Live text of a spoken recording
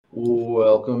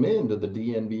Welcome into the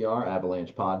DNVR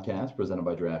Avalanche podcast presented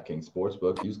by DraftKings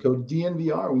Sportsbook. Use code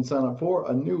DNVR when you sign up for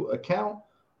a new account.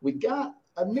 We got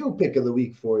a new pick of the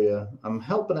week for you. I'm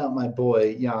helping out my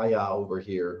boy Yaya over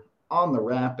here on the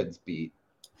Rapids beat.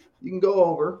 You can go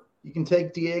over, you can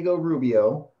take Diego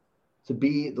Rubio to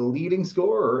be the leading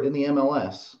scorer in the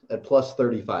MLS at plus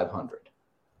 3,500.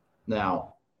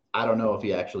 Now, I don't know if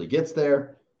he actually gets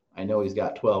there. I know he's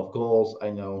got 12 goals. I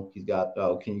know he's got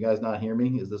can you guys not hear me?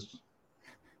 Can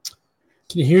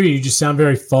you hear you? You just sound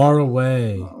very far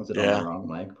away. Is it on the wrong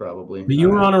mic? Probably. But you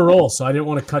were on a roll, so I didn't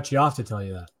want to cut you off to tell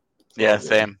you that. Yeah,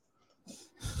 same.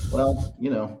 Well,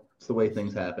 it's the way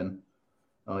things happen.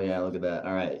 Oh, yeah, look at that.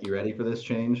 All right, you ready for this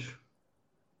change?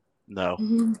 No.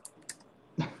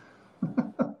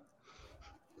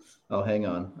 Oh, hang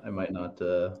on. I might not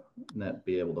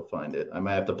be able to find it. I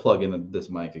might have to plug in this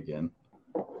mic again.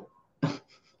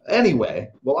 Anyway,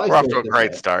 we're off to a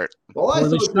great start.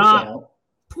 Poorly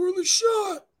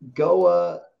shot.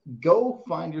 Go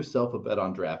find yourself a bet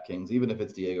on DraftKings, even if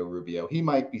it's Diego Rubio. He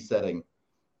might be setting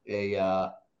a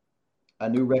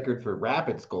new record for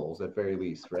Rapids goals at very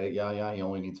least, right? Yeah, he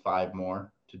only needs 5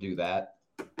 more to do that.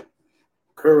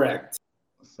 Correct.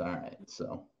 All right,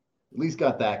 so at least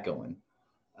got that going.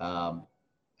 There's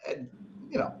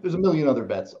a million other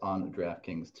bets on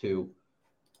DraftKings too.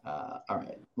 All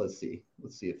right, let's see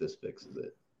if this fixes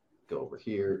it. Go over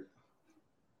here.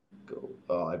 Go.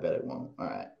 Oh, I bet it won't. All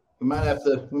right, we might have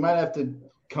to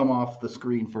come off the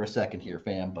screen for a second here,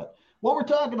 fam. But what we're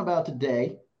talking about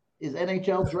today is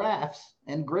NHL drafts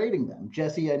and grading them.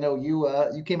 Jesse, I know you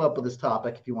came up with this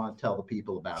topic. If you want to tell the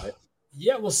people about it.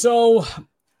 Yeah, well, so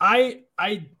I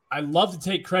love to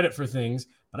take credit for things,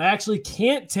 but I actually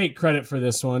can't take credit for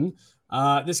this one.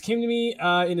 This came to me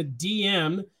in a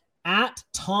DM at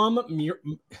Tom.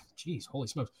 Holy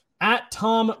smokes! At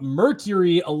Tom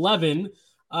Mercury 11.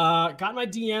 Got my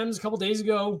DMs a couple days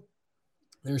ago.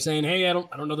 They were saying, "Hey, I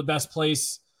don't know the best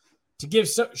place to give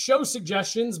show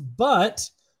suggestions, but,"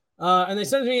 and they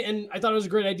sent it to me, and I thought it was a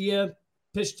great idea.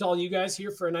 Pitched to all you guys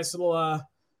here for a nice little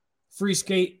free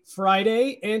skate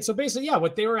Friday. And so basically, yeah,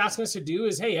 what they were asking us to do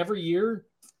is, hey, every year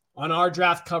on our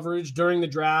draft coverage during the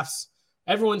drafts,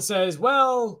 everyone says,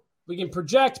 well, we can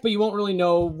project, but you won't really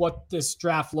know what this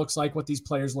draft looks like, what these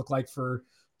players look like for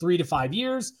 3 to 5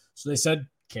 years. So they said,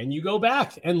 can you go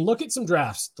back and look at some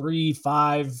drafts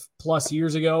 3-5+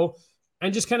 years ago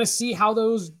and just kind of see how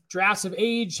those drafts have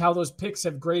aged, how those picks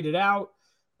have graded out?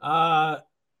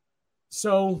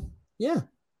 So yeah,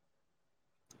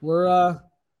 we're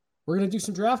going to do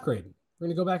some draft grading. We're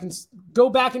going to go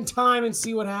back in time and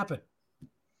see what happened.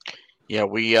 Yeah,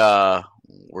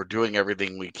 we're doing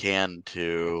everything we can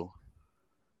to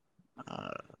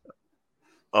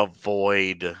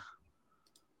avoid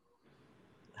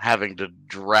having to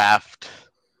draft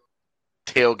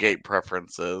tailgate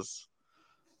preferences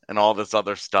and all this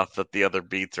other stuff that the other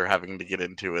beats are having to get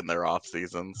into in their off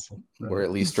seasons. We're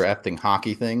at least drafting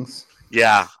hockey things.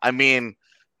 Yeah, I mean,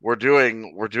 we're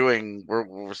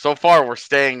so far we're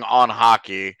staying on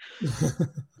hockey.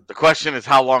 The question is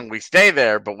how long we stay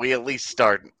there, but we at least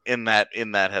start in that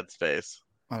headspace.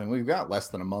 I mean, we've got less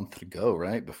than a month to go,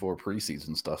 right, before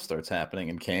preseason stuff starts happening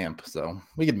in camp. So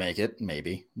we could make it,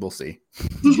 maybe. We'll see.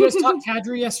 Did you guys talk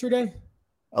Kadri yesterday?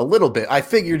 A little bit. I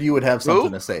figured you would have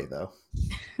something to say, though.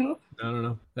 I don't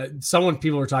know.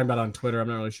 People were talking about it on Twitter. I'm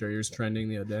not really sure. He was trending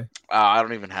the other day. I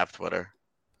don't even have Twitter.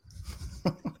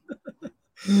 No,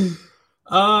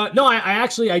 I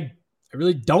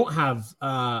really don't have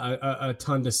a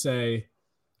ton to say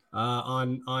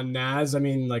on Naz. I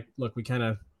mean, like, look, we kind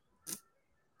of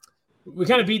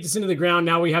beat this into the ground.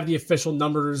 Now we have the official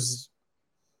numbers.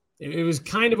 It was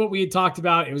kind of what we had talked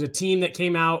about. It was a team that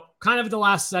came out kind of at the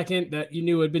last second that you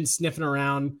knew had been sniffing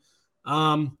around.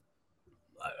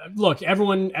 Look,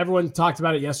 everyone talked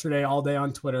about it yesterday all day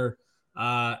on Twitter.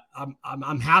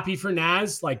 I'm happy for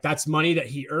Naz. Like, that's money that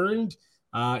he earned.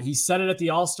 He said it at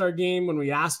the All-Star game when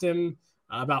we asked him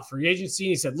about free agency.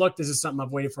 He said, look, this is something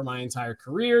I've waited for my entire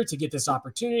career to get this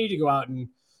opportunity to go out and,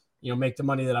 make the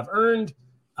money that I've earned.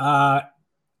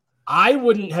 I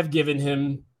wouldn't have given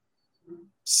him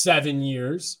 7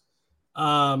 years.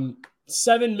 7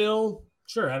 mil.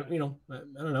 Sure. I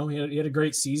don't know. He had a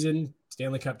great season,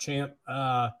 Stanley Cup champ.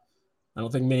 I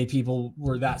don't think many people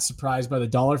were that surprised by the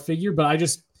dollar figure, but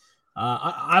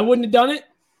I wouldn't have done it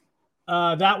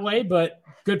that way, but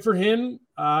good for him.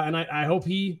 And I hope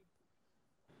he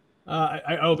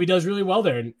does really well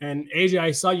there. And AJ,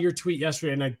 I saw your tweet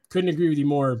yesterday and I couldn't agree with you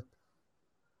more.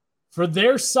 For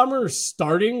their summer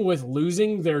starting with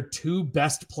losing their 2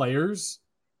 best players,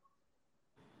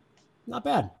 not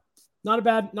bad. Not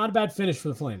a bad finish for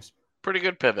the Flames. pretty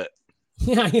good pivot.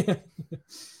 Yeah.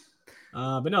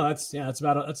 But no, that's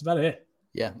about it.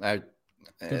 Yeah,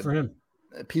 Good for him.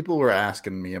 People were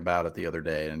asking me about it the other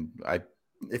day, and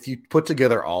if you put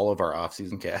together all of our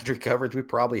offseason Kadri coverage, we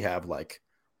probably have like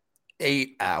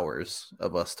 8 hours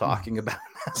of us talking about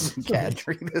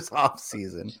Kadri this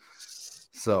offseason.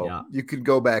 So you could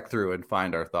go back through and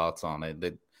find our thoughts on it.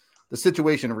 The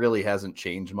situation really hasn't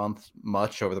changed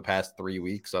much over the past 3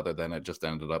 weeks, other than it just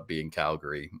ended up being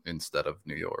Calgary instead of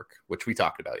New York, which we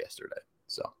talked about yesterday.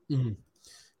 So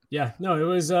yeah, no, it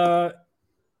was a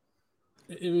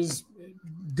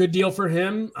good deal for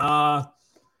him.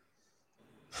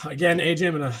 Again, AJ,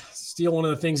 I'm gonna steal one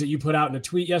of the things that you put out in a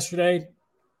tweet yesterday.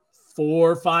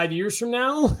 4 or 5 years from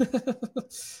now,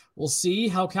 we'll see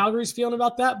how Calgary's feeling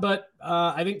about that. But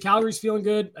I think Calgary's feeling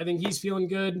good. I think he's feeling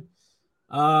good.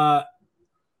 And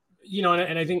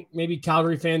I think maybe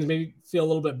Calgary fans maybe feel a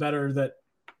little bit better that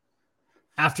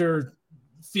after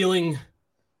feeling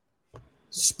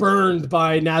spurned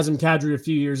by Nazem Kadri a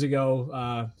few years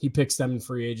ago, he picks them in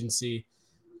free agency.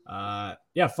 Fun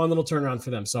little turnaround for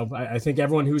them. So I think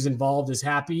everyone who's involved is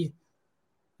happy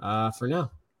for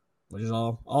now, which is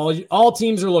all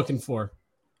teams are looking for.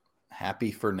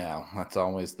 Happy for now. That's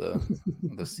always the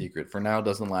secret. For now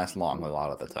doesn't last long a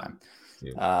lot of the time.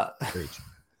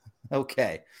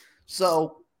 Okay.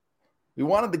 So we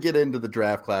wanted to get into the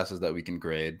draft classes that we can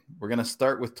grade. We're going to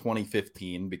start with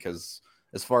 2015 because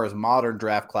as far as modern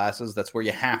draft classes, that's where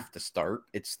you have to start.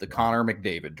 It's the Connor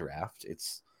McDavid draft.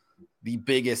 It's the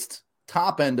biggest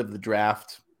top end of the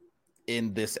draft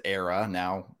in this era.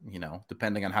 Now,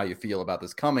 depending on how you feel about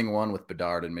this coming one with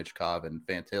Bedard and Michkov and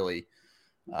Fantilli,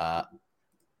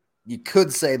 you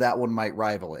could say that one might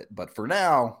rival it. But for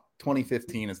now,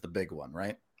 2015 is the big one,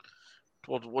 right?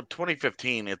 Well,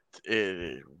 2015,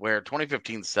 where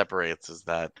 2015 separates is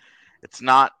that it's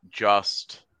not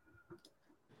just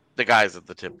the guys at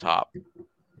the tip top,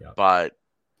 but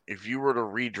if you were to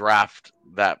redraft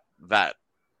that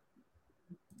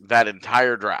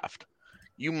entire draft,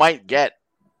 you might get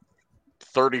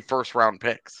 30 first round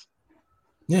picks.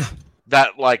 Yeah.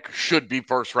 That should be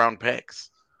first round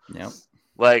picks. Yeah.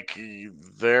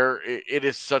 It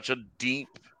is such a deep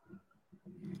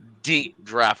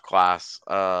draft class.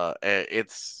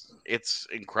 It's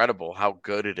incredible how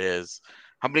good it is.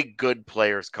 How many good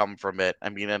players come from it. I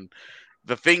mean, and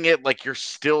the thing is, you're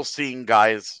still seeing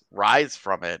guys rise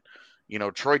from it.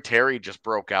 Troy Terry just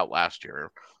broke out last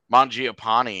year.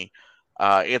 Mangiapane,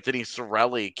 Anthony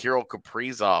Cirelli, Kirill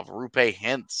Kaprizov, Rupe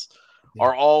Hintz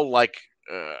are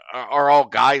all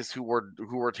guys who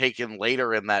were taken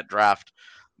later in that draft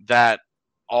that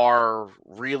are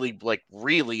really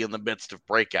in the midst of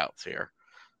breakouts here.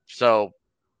 So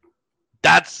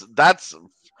that's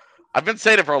I've been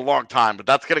saying it for a long time, but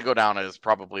that's going to go down as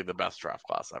probably the best draft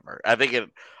class ever. I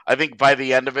think by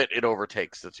the end of it, it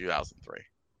overtakes the 2003.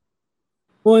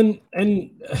 Well,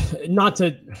 and not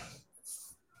to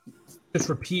just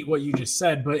repeat what you just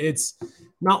said, but it's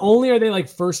not only are they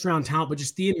first round talent, but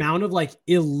just the amount of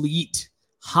elite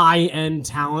high end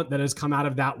talent that has come out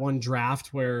of that one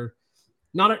draft where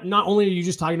not only are you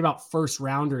just talking about first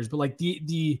rounders, but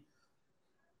the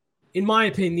in my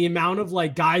opinion, the amount of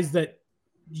guys that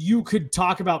you could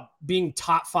talk about being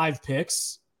top 5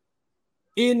 picks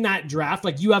in that draft.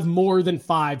 You have more than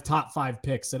 5 top 5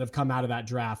 picks that have come out of that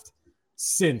draft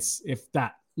since, if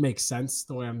that makes sense,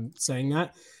 the way I'm saying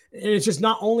that. And it's just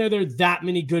not only are there that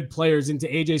many good players, and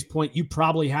to AJ's point, you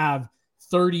probably have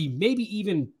 30, maybe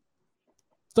even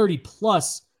 30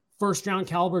 plus first round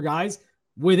caliber guys.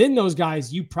 Within those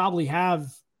guys, you probably have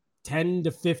 10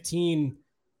 to 15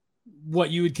 what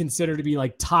you would consider to be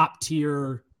top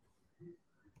tier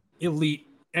elite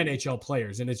NHL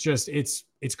players. And it's just, it's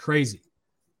crazy.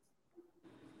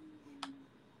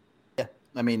 Yeah.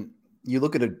 I mean, you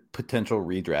look at a potential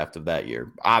redraft of that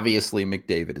year. Obviously,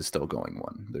 McDavid is still going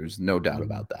 1. There's no doubt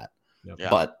about that. Yep. Yeah.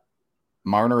 But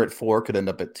Marner at 4 could end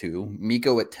up at 2.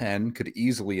 Mikko at 10 could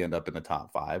easily end up in the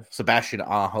top 5. Sebastian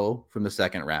Aho from the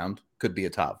second round could be a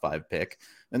top 5 pick.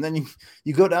 And then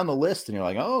you go down the list and you're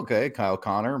like, oh, okay, Kyle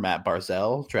Connor, Matt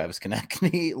Barzal, Travis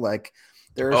Konechny.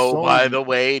 By the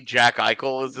way, Jack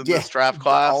Eichel is in this draft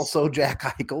class. Also, Jack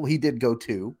Eichel. He did go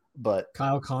 2, but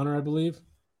Kyle Connor, I believe.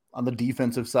 On the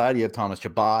defensive side, you have Thomas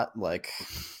Chabot,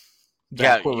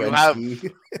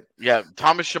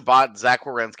 Thomas Chabot, Zach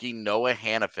Werenski, Noah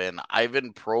Hannafin,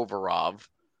 Ivan Provorov,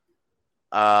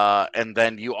 and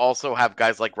then you also have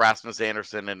guys like Rasmus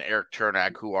Andersson and Eric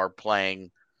Chernak who are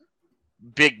playing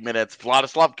big minutes.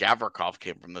 Vladislav Gavrikov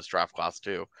came from this draft class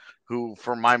too, who,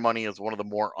 for my money, is one of the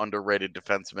more underrated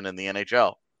defensemen in the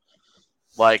NHL.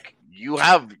 You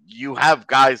have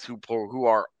guys who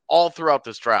are all throughout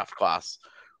this draft class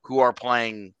who are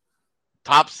playing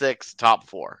top 6, top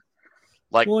 4,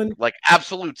 like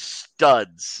absolute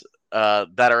studs that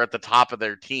are at the top of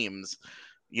their teams.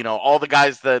 You know, all the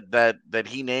guys that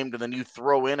he named, and then you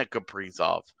throw in a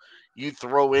Kaprizov, you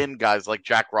throw in guys like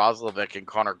Jack Roslovic and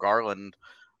Connor Garland,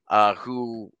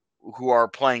 who are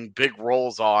playing big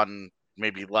roles on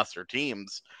maybe lesser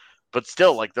teams, but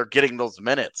still, like, they're getting those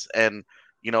minutes. And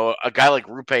you know, a guy like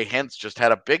Rupe Hintz just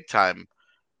had a big time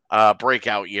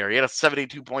breakout year. He had a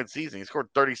 72-point season. He scored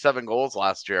 37 goals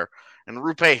last year. And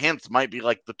Rupe Hintz might be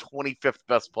like the 25th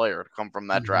best player to come from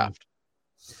that draft.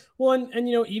 Well, and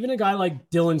you know, even a guy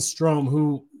like Dylan Strome,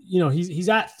 who, you know, he's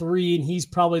at 3, and he's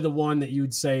probably the one that you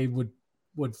would say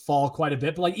would fall quite a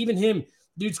bit. But like, even him,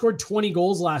 dude scored 20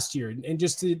 goals last year. And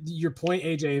just to your point,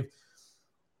 AJ,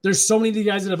 there's so many of these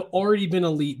guys that have already been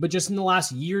elite, but just in the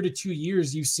last year to 2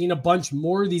 years, you've seen a bunch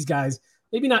more of these guys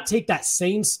maybe not take that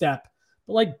same step.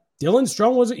 But like Dylan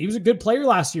Strome was a good player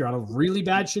last year on a really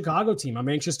bad Chicago team. I'm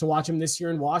anxious to watch him this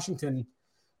year in Washington.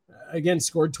 Again,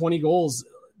 scored 20 goals.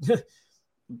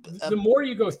 The more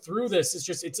you go through this,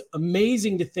 it's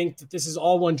amazing to think that this is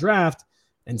all one draft,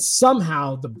 and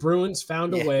somehow the Bruins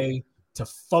found a way to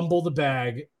fumble the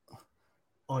bag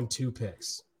on 2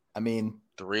 picks. I mean,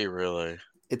 3 really.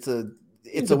 It's a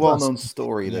well-known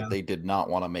story that they did not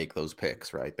want to make those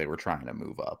picks, right? They were trying to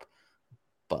move up,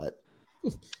 but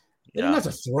they didn't have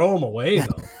to throw them away,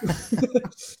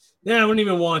 though. I wouldn't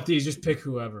even want these. Just pick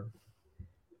whoever.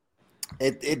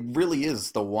 It really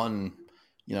is the one.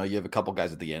 You know, you have a couple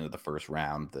guys at the end of the first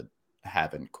round that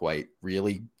haven't quite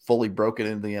really fully broken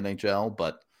into the NHL,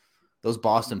 but those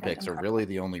Boston picks are really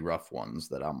the only rough ones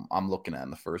that I'm looking at in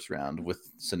the first round with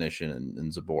Senyshyn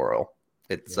and Zboril.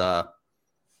 It's a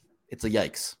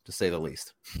yikes, to say the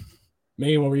least.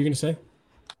 May, what were you going to say?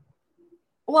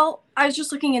 Well, I was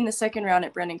just looking in the second round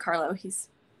at Brandon Carlo. He's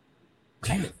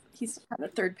kind of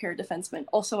third pair defenseman.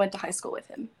 Also went to high school with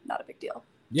him. Not a big deal.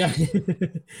 Yeah.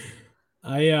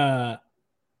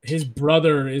 His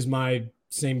brother is my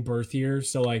same birth year.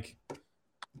 So like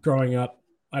growing up,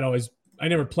 I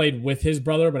never played with his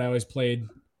brother, but I always played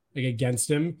like against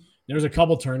him. There was a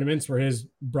couple tournaments where his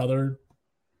brother,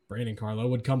 Brandon Carlo,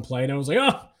 would come play, and I was like,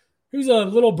 oh, who's a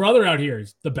little brother out here?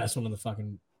 He's the best one in the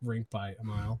fucking rink by a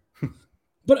mile.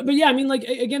 But yeah, I mean, like,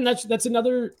 again, that's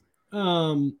another.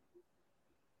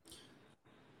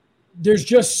 There's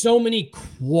just so many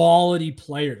quality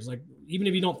players. Like, even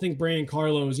if you don't think Brandon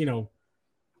Carlo is, you know,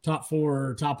 top 4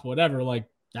 or top whatever, like,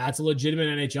 that's a legitimate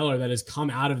NHLer that has come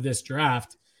out of this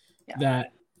draft. Yeah.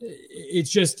 That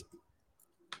it's just,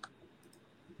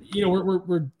 you know,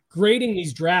 we're grading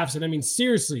these drafts, and I mean,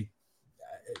 seriously,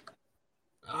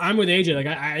 I'm with AJ. Like,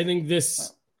 I think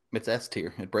this. It's S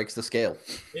tier. It breaks the scale.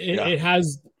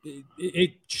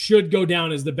 It should go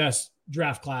down as the best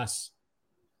draft class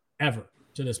ever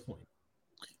to this point.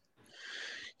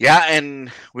 Yeah, and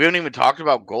we haven't even talked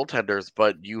about goaltenders,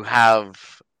 but you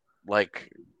have like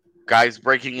guys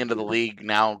breaking into the league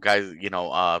now. Guys, you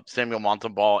know, Samuel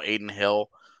Montembeault, Aiden Hill,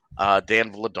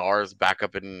 Dan Vladar is back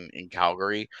up in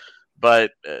Calgary,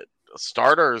 but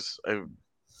starters: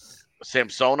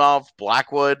 Samsonov,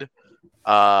 Blackwood,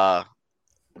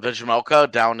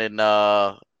 Vizmelka down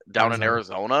in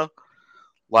Arizona.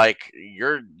 Like,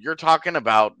 you're talking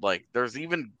about, like, there's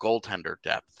even goaltender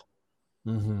depth.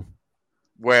 Mm-hmm.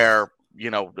 Where, you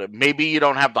know, maybe you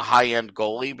don't have the high end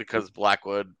goalie because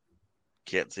Blackwood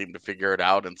can't seem to figure it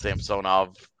out, and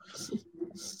Samsonov,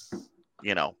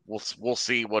 you know, we'll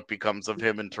see what becomes of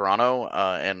him in Toronto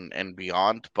and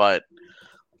beyond. But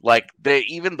like,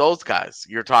 even those guys,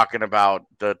 you're talking about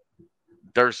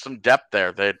there's some depth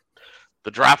there. That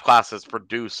the draft class has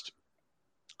produced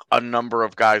a number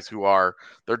of guys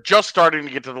they're just starting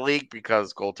to get to the league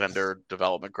because goaltender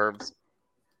development curves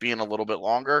being a little bit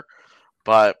longer.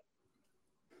 But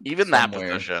even that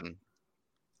position,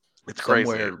 it's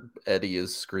crazy. Eddie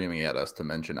is screaming at us to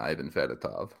mention Ivan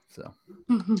Fedotov. So,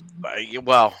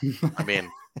 well, I mean,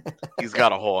 he's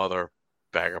got a whole other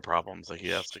bag of problems that he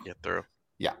has to get through.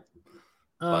 Yeah,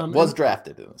 but was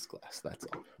drafted in this class. That's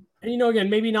all. And, you know, again,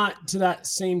 maybe not to that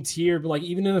same tier, but like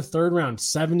even in the third round,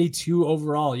 72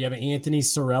 overall, you have Anthony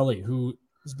Cirelli, who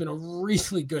has been a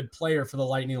really good player for the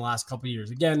Lightning the last couple of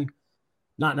years. Again,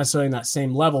 not necessarily in that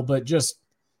same level, but just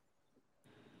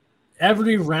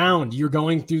every round you're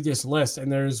going through this list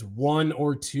and there's 1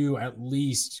 or 2 at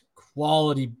least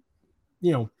quality,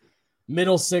 you know,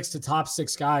 middle 6 to top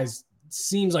 6 guys,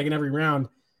 seems like in every round.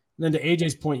 And then to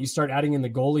AJ's point, you start adding in the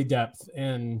goalie depth,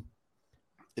 and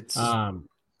it's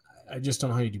I just don't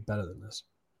know how you do better than this.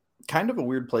 Kind of a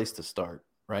weird place to start,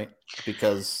 right?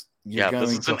 Because Yeah,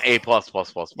 this is an A+++++.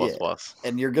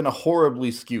 And you're going to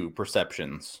horribly skew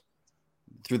perceptions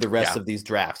through the rest of these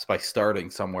drafts by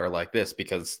starting somewhere like this,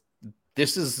 because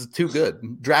this is too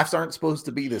good. Drafts aren't supposed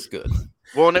to be this good.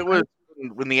 Well, and it was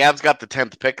when the Avs got the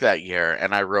 10th pick that year,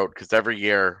 and I wrote, because every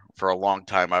year for a long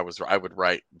time I would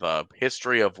write the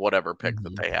history of whatever pick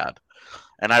that they had,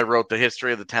 and I wrote the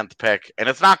history of the 10th pick, and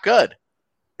it's not good.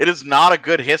 It is not a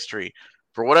good history.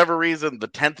 For whatever reason, the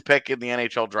 10th pick in the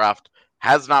NHL draft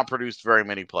has not produced very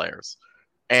many players.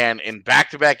 And in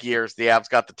back-to-back years, the Avs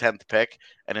got the 10th pick,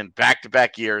 and in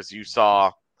back-to-back years, you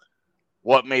saw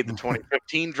what made the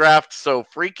 2015 draft so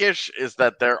freakish is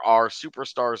that there are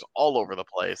superstars all over the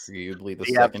place. Arguably the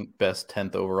second best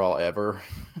 10th overall ever.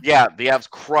 Yeah, the Avs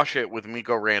crush it with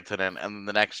Mikko Rantanen, and then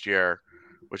the next year,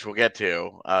 which we'll get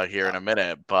to here in a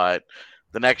minute, but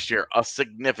the next year, a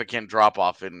significant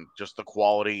drop-off in just the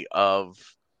quality of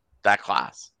that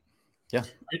class. Yeah.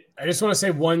 I just want to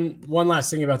say one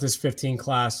last thing about this 15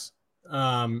 class.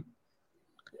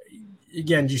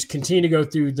 Again, just continue to go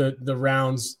through the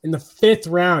rounds. In the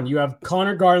 5th round, you have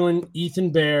Connor Garland, Ethan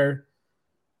Bear,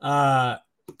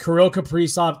 Kirill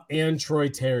Kaprizov, and Troy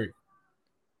Terry.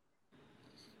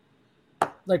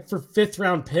 Like, for 5th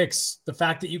round picks, the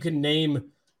fact that you can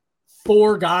name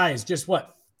 4 guys just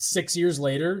 7 years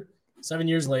later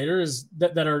is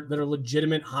that are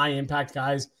legitimate high impact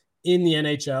guys in the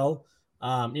NHL.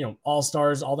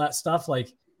 All-stars, all that stuff.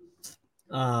 Like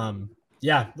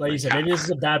you said, maybe this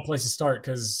is a bad place to start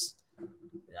because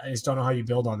I just don't know how you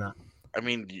build on that. I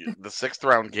mean, the 6th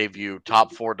round gave you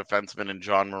top 4 defensemen in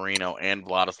John Marino and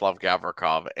Vladislav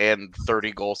Gavrikov and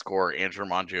 30 goal scorer Andrew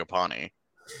Mangiapane.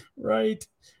 Right.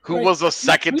 Who was a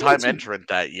second-time entrant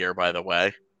that year, by the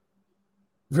way.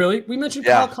 Really? We mentioned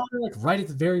Kyle Connor right at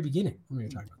the very beginning when we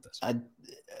were talking about this.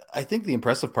 I think the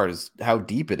impressive part is how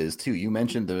deep it is, too. You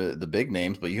mentioned the big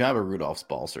names, but you have a Rudolph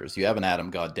Balcers. You have an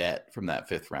Adam Gaudette from that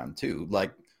 5th round, too.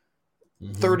 Like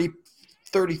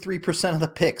 33% of the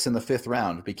picks in the 5th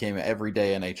round became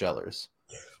everyday NHLers.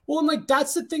 Well, and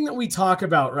that's the thing that we talk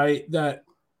about, right? That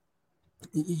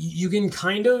you can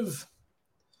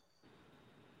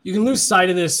you can lose sight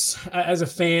of this as a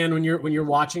fan when you're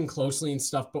watching closely and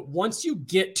stuff. But once you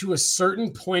get to a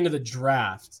certain point of the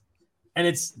draft, and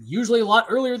it's usually a lot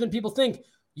earlier than people think,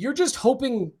 you're just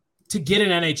hoping to get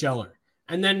an NHLer,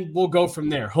 and then we'll go from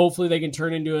there. Hopefully, they can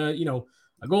turn into a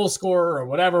goal scorer or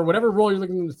whatever role you're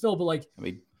looking to fill. But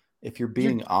if you're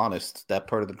being honest, that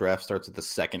part of the draft starts at the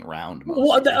 2nd round.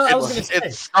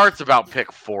 It starts about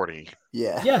pick 40.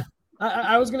 Yeah.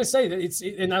 I was going to say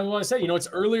that and I want to say, it's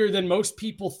earlier than most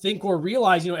people think or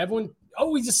realize. Everyone,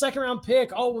 he's a 2nd round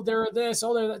pick. Oh, they're this.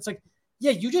 Oh, they're that. It's like,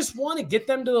 yeah, you just want to get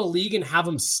them to the league and have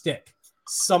them stick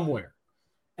somewhere.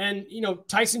 And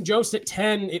Tyson Jost at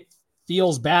 10, it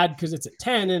feels bad because it's at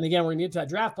 10. And again, we're going to get to that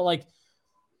draft, but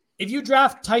if you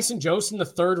draft Tyson Jost in the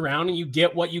 3rd round and you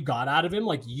get what you got out of him,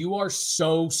 you are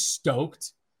so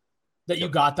stoked that you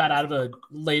got that out of a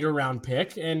later round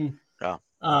pick. And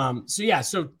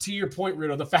so to your point,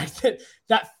 Rudo, the fact that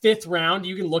 5th round,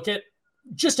 you can look at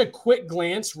just a quick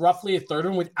glance, roughly a 3rd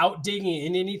one without digging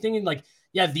in anything. And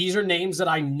these are names that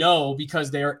I know because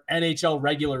they're NHL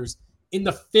regulars in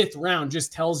the 5th round,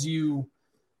 just tells you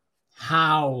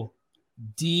how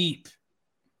deep.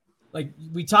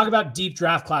 We talk about deep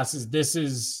draft classes. This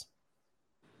is,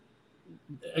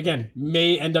 again,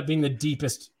 may end up being the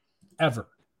deepest ever.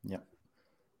 Yeah.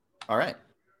 All right.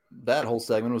 That whole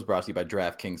segment was brought to you by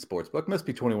DraftKings Sportsbook. Must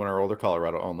be 21 or older,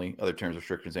 Colorado only. Other terms,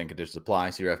 restrictions, and conditions apply.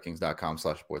 See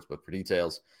DraftKings.com/sportsbook for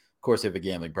details. Of course, if you have a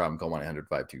gambling problem, call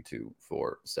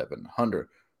 1-800-522-4700.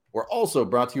 We're also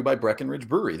brought to you by Breckenridge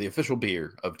Brewery, the official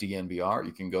beer of DNVR.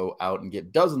 You can go out and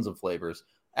get dozens of flavors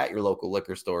at your local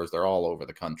liquor stores. They're all over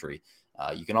the country.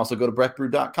 You can also go to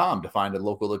breckbrew.com to find a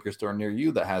local liquor store near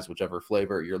you that has whichever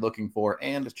flavor you're looking for,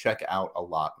 and check out a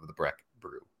lot of the Breck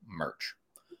Brew merch.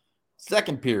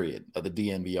 Second period of the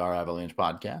DNVR Avalanche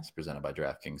podcast presented by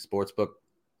DraftKings Sportsbook.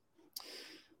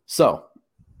 So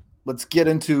let's get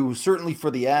into, certainly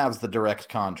for the Avs, the direct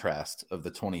contrast of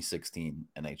the 2016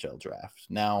 NHL draft.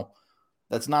 Now,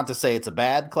 that's not to say it's a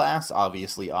bad class.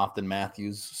 Obviously, Austin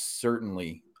Matthews,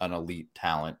 certainly an elite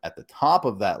talent at the top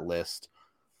of that list.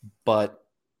 But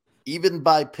even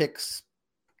by picks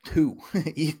 2,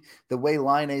 the way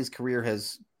Laine's career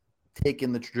has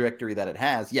taken the trajectory that it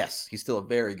has, yes, he's still a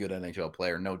very good NHL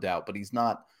player, no doubt, but he's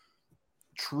not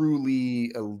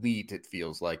truly elite, it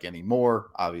feels like,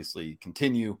 anymore. Obviously,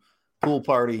 continue. Pool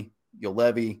Party,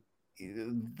 Juolevi.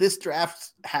 This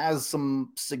draft has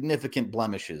some significant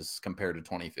blemishes compared to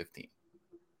 2015.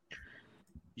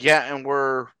 Yeah, and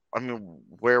we're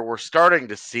where we're starting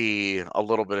to see a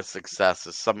little bit of success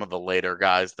is some of the later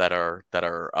guys that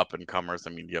are up and comers.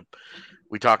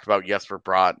 We talked about Jesper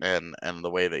Bratt and the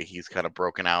way that he's kind of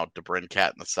broken out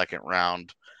DeBrincat in the second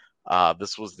round.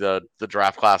 This was the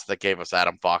draft class that gave us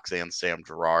Adam Fox and Sam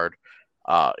Girard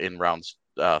in rounds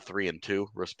 3 and 2,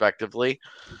 respectively.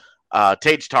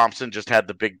 Tage Thompson just had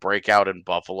the big breakout in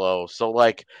Buffalo. So,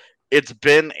 like, it's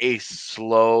been a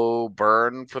slow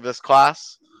burn for this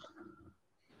class.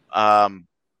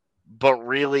 But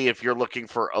really, if you're looking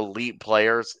for elite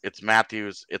players, it's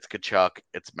Matthews, it's Tkachuk,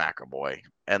 it's McAvoy.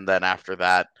 And then after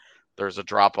that, there's a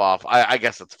drop off. I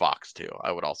guess it's Fox too.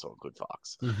 I would also include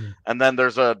Fox. Mm-hmm. And then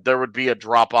there would be a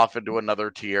drop off into another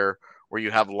tier where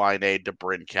you have Line A,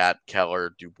 DeBrincat,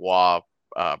 Keller, Dubois,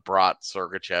 Bratt,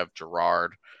 Sergachev,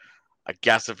 Girard. I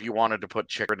guess if you wanted to put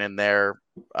Chikrin in there,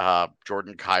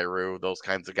 Jordan Kyrou, those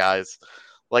kinds of guys,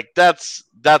 like that's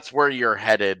where you're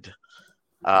headed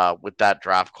with that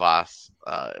draft class.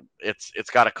 It's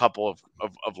got a couple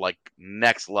of like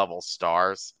next level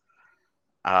stars,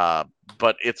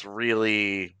 but it's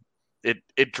really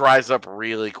it dries up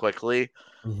really quickly.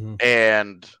 Mm-hmm.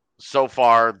 And so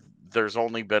far, there's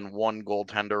only been one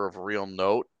goaltender of real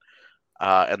note,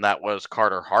 and that was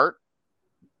Carter Hart.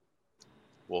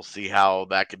 We'll see how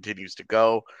that continues to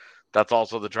go. That's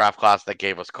also the draft class that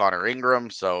gave us Connor Ingram,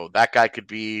 so that guy could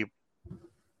be.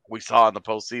 We saw in the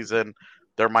postseason.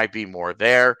 There might be more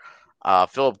there.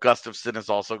 Philip Gustafson is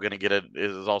also going to get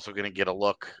a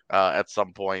look at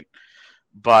some point,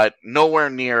 but nowhere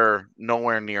near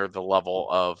the level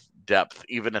of depth,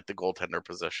 even at the goaltender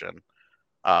position.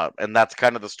 And that's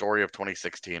kind of the story of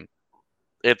 2016.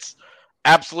 It's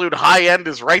absolute high end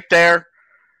is right there,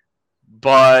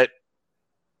 but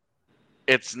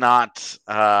it's not.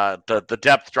 The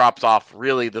depth drops off.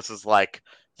 Really, this is like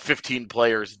 15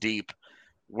 players deep.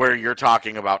 Where you're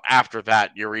talking about after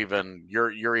that, you're even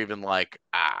like,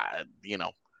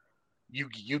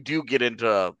 you do get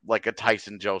into like a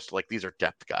Tyson Jost. Like, these are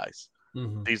depth guys.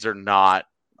 Mm-hmm. These are not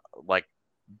like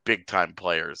big time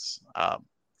players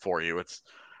for you. It's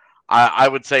I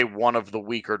would say one of the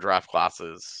weaker draft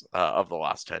classes of the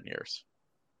last 10 years.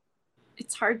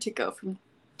 It's hard to go from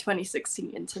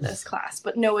 2016 into this class,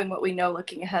 but knowing what we know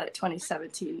looking ahead at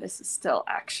 2017, this is still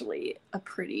actually a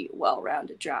pretty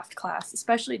well-rounded draft class,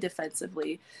 especially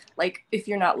defensively. Like, if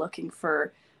you're not looking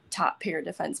for top pair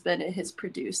defensemen, it has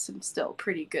produced some still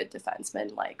pretty good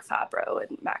defensemen like Fabro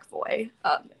and McAvoy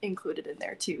included in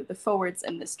there too. The forwards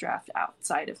in this draft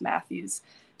outside of Matthews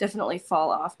definitely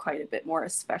fall off quite a bit more,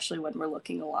 especially when we're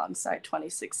looking alongside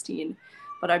 2016.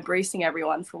 But I'm bracing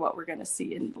everyone for what we're going to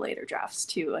see in later drafts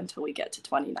too until we get to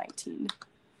 2019.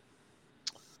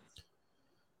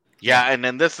 Yeah, and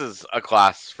then this is a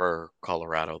class for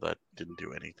Colorado that didn't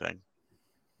do anything.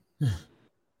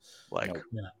 Like,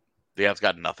 the Avs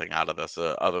got nothing out of this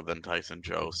other than Tyson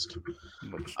Jost.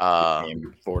 Which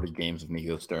became 40 games of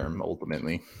Nico Sturm,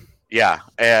 ultimately. Yeah,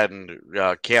 and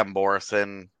Cam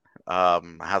Morrison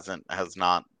has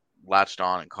not latched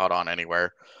on and caught on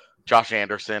anywhere. Josh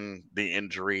Anderson, the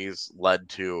injuries led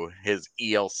to his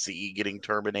ELC getting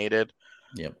terminated.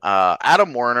 Yep.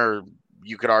 Adam Werner,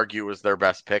 you could argue, was their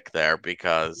best pick there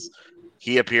because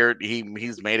he's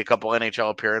made a couple NHL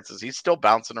appearances. He's still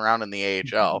bouncing around in the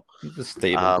AHL. He's a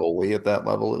stable goalie at that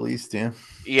level, at least, yeah.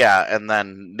 Yeah, and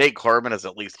then Nate Klurman is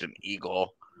at least an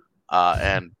Eagle.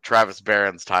 And Travis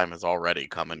Barron's time has already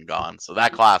come and gone. So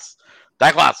that class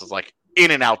is like in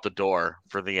and out the door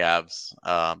for the Avs,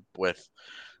 with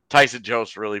Tyson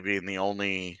Jost really being the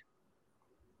only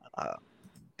guy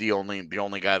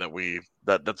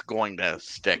that's going to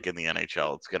stick in the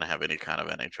NHL. It's going to have any kind of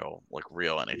NHL, like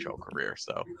real NHL career.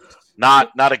 So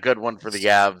not a good one for the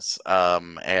Avs.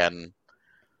 And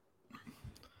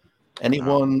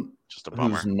anyone just a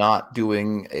bummer. Who's not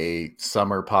doing a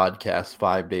summer podcast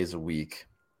 5 days a week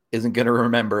isn't going to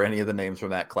remember any of the names from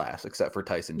that class except for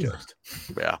Tyson Jost.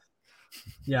 Yeah.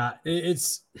 Yeah.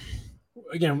 It's,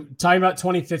 again, talking about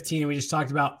 2015, we just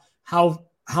talked about how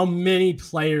many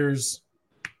players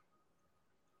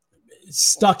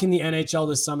stuck in the NHL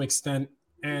to some extent,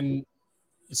 and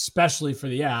especially for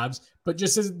the Avs, but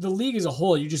just as the league as a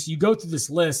whole, you go through this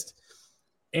list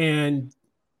and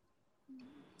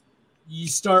you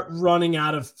start running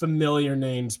out of familiar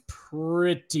names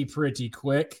pretty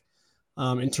quick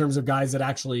in terms of guys that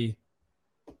actually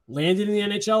landed in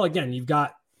the NHL. Again, you've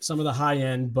got some of the high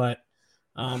end, but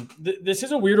this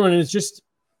is a weird one. And it's just,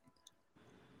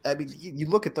 I mean, you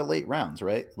look at the late rounds,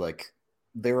 right? Like,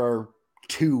 there are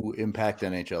two impact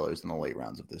NHLers in the late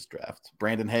rounds of this draft: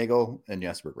 Brandon Hagel and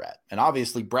Jesper Bratt. And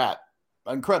obviously Bratt,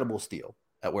 incredible steal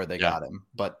at where they got him.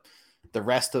 But the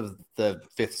rest of the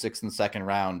 5th, 6th, and 2nd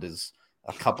round is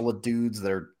a couple of dudes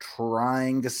that are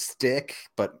trying to stick,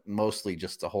 but mostly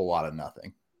just a whole lot of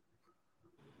nothing.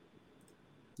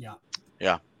 Yeah.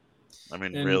 I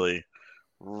mean, And-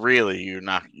 really,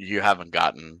 you haven't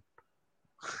gotten.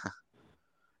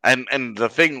 and the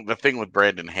thing with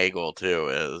Brandon Hagel too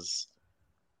is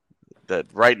that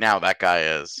right now that guy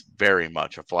is very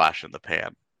much a flash in the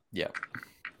pan. Yeah.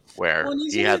 Where Well,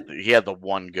 he had the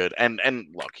one good and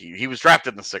look, he was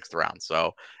drafted in the 6th round,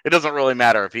 so it doesn't really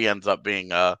matter if he ends up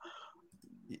being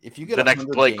if you get the next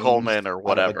 100 Blake games Coleman or out of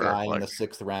whatever, a guy in like, the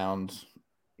 6th round,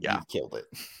 yeah, you've killed it.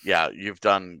 yeah, you've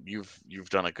done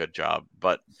a good job,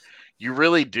 but you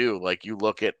really do, like, you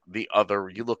look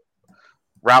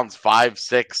rounds 5,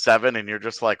 6, 7, and you're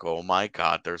just like, oh my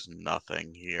god, there's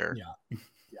nothing here. Yeah.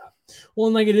 Well,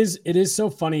 and like it is so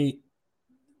funny,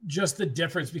 just the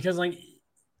difference, because like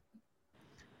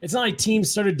it's not like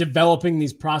teams started developing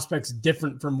these prospects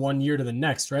different from one year to the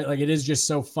next, right? Like it is just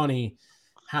so funny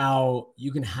how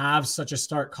you can have such a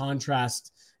stark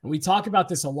contrast. And we talk about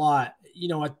this a lot,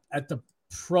 at the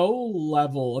pro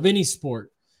level of any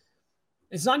sport.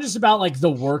 It's not just about like the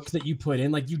work that you put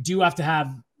in. Like you do have to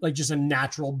have like just a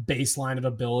natural baseline of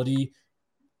ability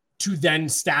to then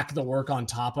stack the work on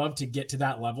top of to get to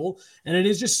that level. And it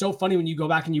is just so funny when you go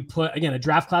back and you put, again, a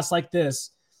draft class like this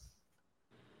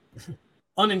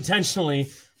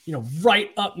unintentionally, right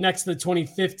up next to the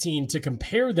 2015 to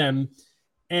compare them.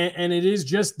 And it is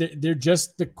just, they're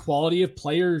just, the quality of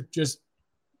player just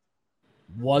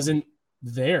wasn't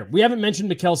there. We haven't mentioned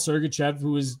Mikhail Sergachev,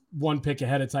 who was 1 pick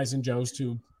ahead of Tyson Jost,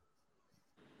 who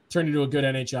turned into a good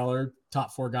NHLer,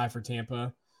 top 4 guy for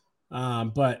Tampa.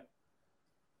 But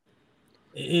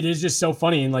it is just so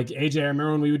funny. And like AJ, I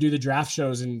remember when we would do the draft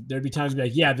shows and there'd be times be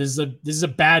like, yeah, this is a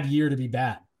bad year to be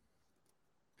bad.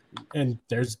 And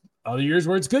there's other years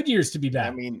where it's good years to be bad.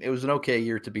 I mean, it was an okay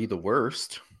year to be the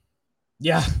worst.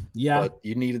 Yeah. But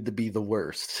you needed to be the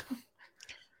worst.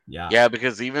 Yeah,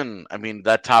 because even, I mean,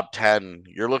 that top 10,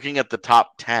 you're looking at the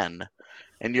top 10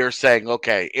 and you're saying,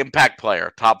 okay, impact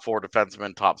player, top 4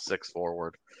 defenseman, top 6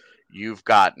 forward. You've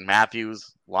got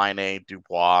Matthews, Laine,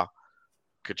 Dubois,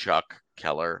 Tkachuk,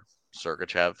 Keller,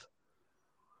 Sergachev.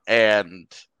 And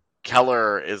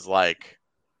Keller is like,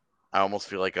 I almost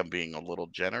feel like I'm being a little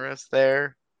generous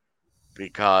there,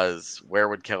 because where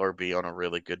would Keller be on a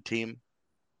really good team?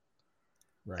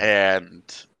 Right.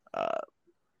 And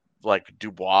like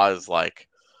Dubois is like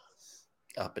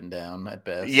up and down at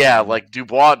best. Yeah, like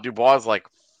Dubois is like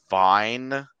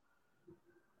fine.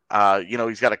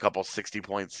 He's got a couple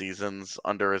 60-point seasons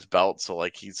under his belt, so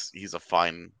like he's a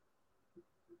fine,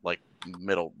 like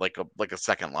middle, like a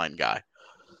second line guy.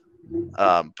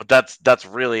 But that's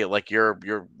really like you're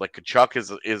like Tkachuk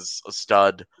is a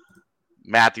stud,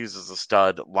 Matthews is a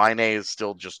stud, Laine is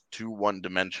still just too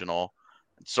one-dimensional,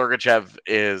 Sergachev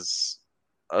is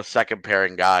a second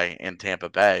pairing guy in Tampa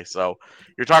Bay. So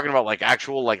you're talking about like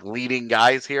actual like leading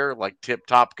guys here, like tip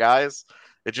top guys.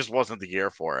 It just wasn't the year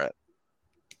for it.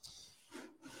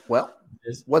 Well,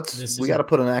 we got to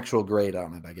put an actual grade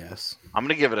on it, I guess. I'm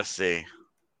gonna give it a C.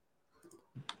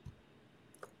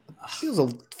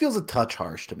 Feels a touch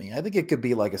harsh to me. I think it could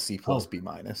be like a C plus B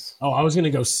minus. Oh, I was gonna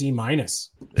go C minus.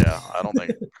 Yeah, I don't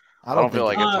think I don't feel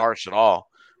like it's harsh at all.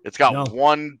 It's got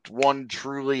one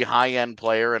truly high end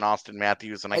player in Austin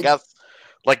Matthews, and I guess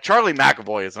like Charlie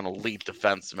McAvoy is an elite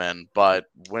defenseman, but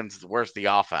where's the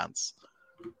offense?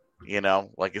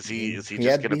 Like is he just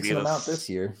going to be this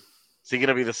year? Is he going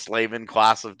to be the Slavin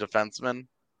class of defenseman?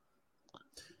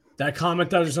 That comment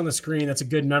that was just on the screen, that's a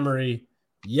good memory.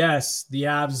 Yes, the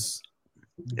Avs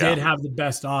did have the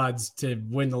best odds to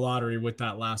win the lottery with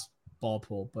that last ball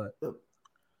pull, but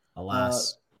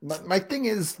alas. My thing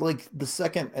is, like, the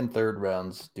 2nd and 3rd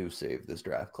rounds do save this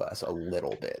draft class a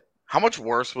little bit. How much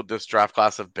worse would this draft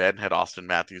class have been had Austin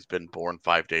Matthews been born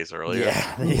 5 days earlier?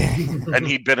 Yeah. And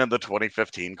he'd been in the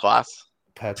 2015 class?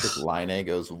 Patrick Laine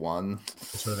goes 1.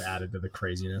 Sort of added to the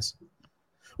craziness.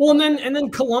 Well, and then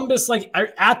Columbus, like,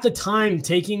 at the time,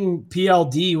 taking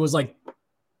PLD was like,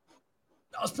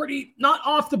 that was pretty not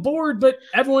off the board, but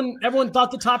everyone thought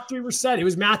the top 3 were set. It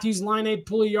was Matthews, Laine,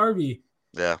 Puljujarvi.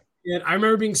 Yeah. And I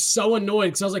remember being so annoyed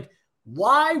because I was like,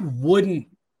 why wouldn't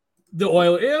the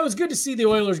Oilers? It was good to see the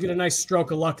Oilers get a nice stroke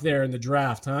of luck there in the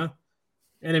draft, huh?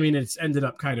 And I mean, it's ended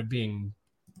up kind of being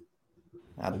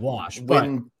a wash.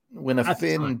 When a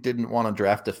Finn didn't want to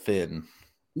draft a Finn,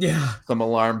 yeah, some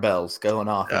alarm bells going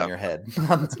off in your head.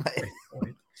 That's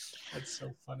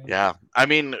so funny. Yeah. I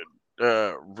mean,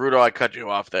 Rudo, I cut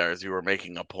you off there as you were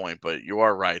making a point, but you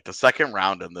are right. The 2nd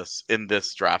round in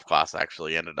this draft class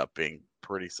actually ended up being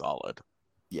pretty solid.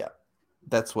 Yeah.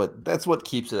 That's what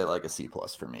keeps it at like a C+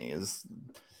 for me. Is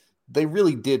they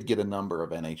really did get a number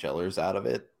of NHLers out of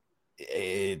it,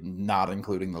 not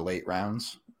including the late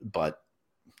rounds, but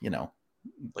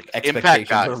Like expectations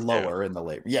impact are guys, lower in the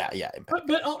late. Yeah.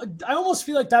 But I almost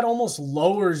feel like that almost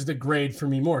lowers the grade for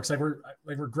me more, because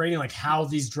we're grading like how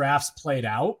these drafts played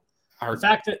out. The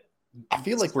fact that I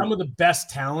feel like some of the best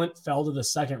talent fell to the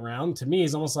second round, to me,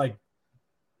 is almost like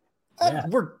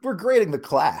we're grading the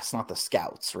class, not the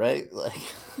scouts, right? Like,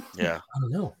 yeah. I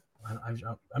don't know.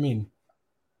 I mean,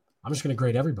 I'm just going to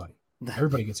grade everybody.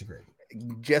 Everybody gets a grade.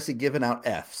 Jesse giving out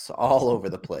Fs all over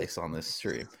the place on this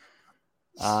stream.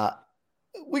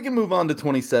 We can move on to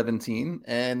 2017,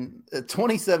 and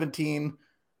 2017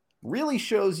 really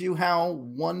shows you how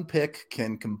one pick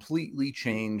can completely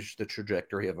change the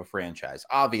trajectory of a franchise.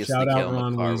 Obviously, shout Cale out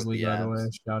Ron Makar Weasley, with the by Avs. the way.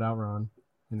 Shout out Ron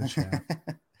in the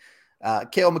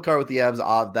chat. Cale Makar with the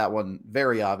Avs, that one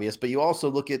very obvious. But you also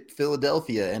look at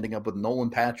Philadelphia ending up with Nolan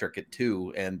Patrick at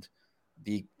 2, and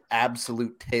the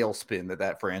absolute tailspin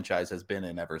that franchise has been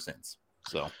in ever since.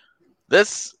 So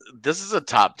This is a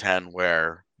top 10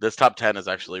 where this top 10 is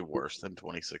actually worse than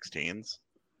 2016's.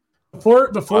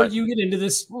 Before you get into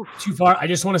this too far, I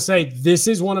just want to say this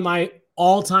is one of my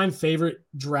all-time favorite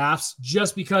drafts,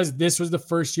 just because this was the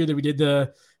first year that we did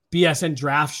the BSN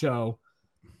draft show.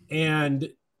 And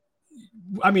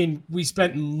I mean, we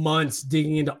spent months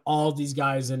digging into all these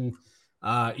guys and,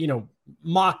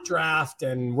 mock draft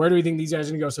and where do we think these guys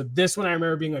are going to go. So this one I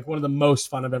remember being like one of the most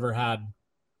fun I've ever had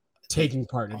taking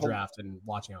part in a draft and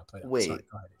watching how it played out. Wait. Sorry,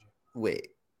 go ahead, AJ. Wait.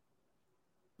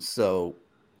 So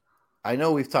I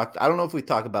know I don't know if we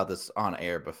talked about this on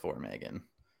air before, Megan,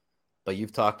 but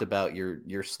you've talked about your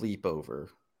sleepover.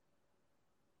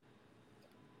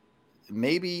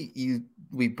 Maybe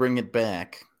we bring it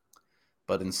back,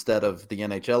 but instead of the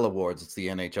NHL awards, it's the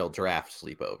NHL draft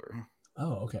sleepover.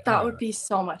 Oh, okay. That would be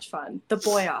so much fun. The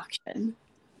boy auction.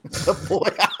 The boy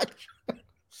auction.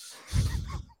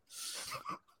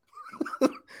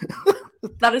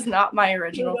 That is not my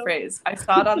original phrase. I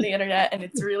saw it on the internet and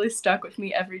it's really stuck with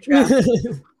me every draft.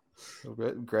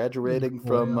 Graduating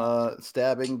from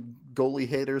stabbing goalie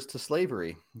haters to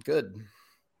slavery. Good.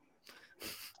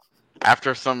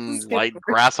 After some light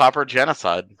grasshopper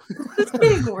genocide. It's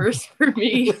getting worse for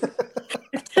me.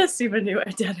 It does seem a new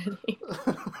identity.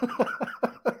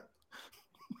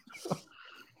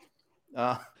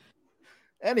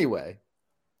 Anyway,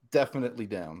 definitely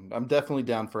down. I'm definitely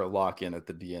down for a lock-in at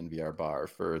the DNVR bar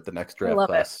for the next draft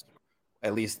class.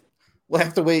 At least we'll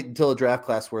have to wait until a draft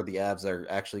class where the Avs are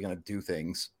actually going to do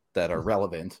things that are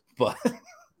relevant. But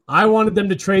I wanted them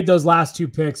to trade those last 2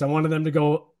 picks. I wanted them to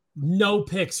go no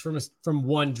picks from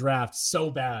one draft so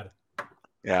bad.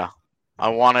 Yeah. I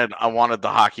wanted the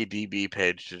Hockey DB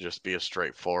page to just be a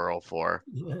straight 404.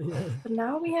 But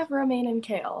now we have Romain and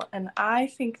Cale, and I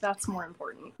think that's more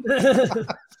important.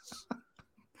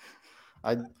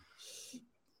 I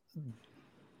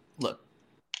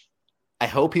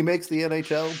hope he makes the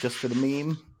NHL just for the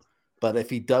meme, but if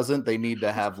he doesn't, they need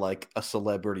to have like a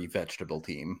celebrity vegetable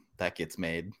team that gets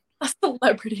made. A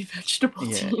celebrity vegetable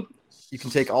team. You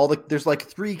can take there's like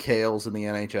 3 Cales in the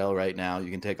NHL right now. You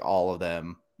can take all of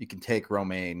them. You can take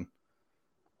Romain.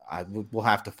 We'll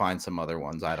have to find some other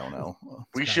ones. I don't know.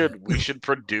 We should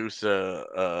produce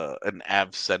an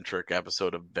Avs-centric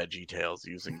episode of Veggie Tales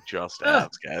using just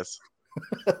Avs, guys.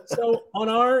 So on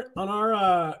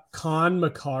our Con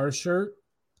Makar shirt,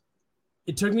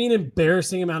 it took me an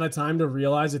embarrassing amount of time to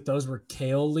realize that those were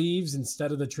kale leaves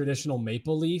instead of the traditional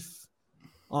maple leaf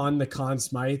on the Conn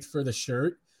Smythe for the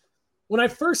shirt. When I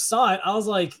first saw it, I was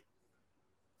like,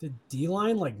 did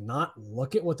D-Line not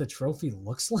look at what the trophy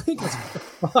looks like? I was like, what the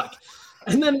fuck?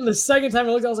 And then the second time I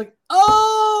looked, I was like,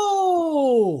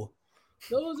 oh,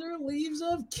 those are leaves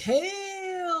of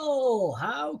kale.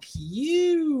 How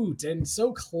cute and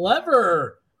so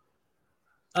clever.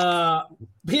 But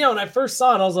when I first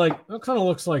saw it, I was like, that kind of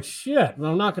looks like shit, but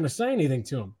I'm not going to say anything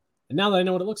to him. And now that I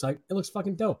know what it looks like, it looks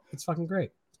fucking dope. It's fucking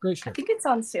great. It's a great shirt. I think it's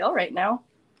on sale right now.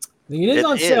 I think it is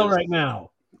on sale right now.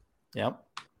 Yep.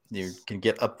 You can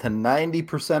get up to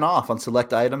 90% off on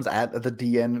select items at the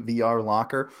DNVR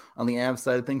locker. On the Avs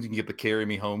side of things, you can get the Carry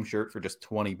Me Home shirt for just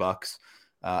 $20.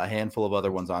 A handful of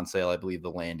other ones on sale. I believe the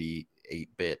Landy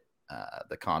 8-bit,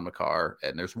 the Con Makar,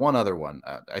 and there's one other one.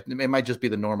 It might just be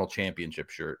the normal championship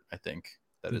shirt, I think,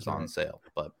 that is on sale.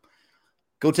 But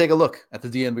go take a look at the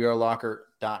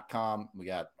DNVRlocker.com. We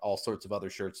got all sorts of other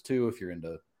shirts, too, if you're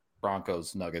into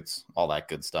Broncos, Nuggets, all that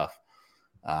good stuff.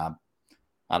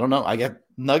 I don't know. I guess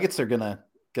Nuggets are gonna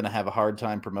have a hard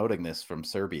time promoting this from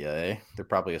Serbia. Eh? They're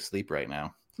probably asleep right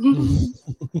now.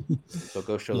 So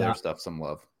go show their stuff some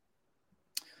love.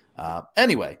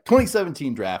 Anyway,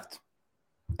 2017 draft.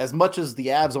 As much as the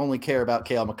Avs only care about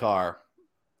Cale Makar,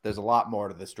 there's a lot more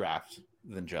to this draft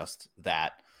than just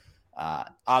that.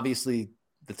 Obviously,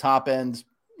 the top end,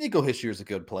 Nico Hischier is a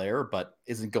good player, but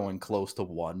isn't going close to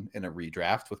one in a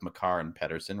redraft with Makar and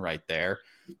Pettersson right there.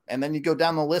 And then you go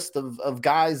down the list of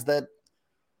guys that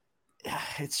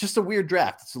it's just a weird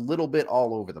draft. It's a little bit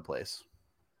all over the place.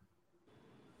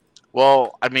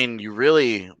 Well, I mean, you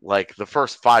really like the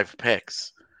first 5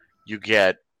 picks, you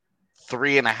get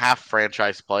 3.5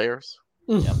 franchise players.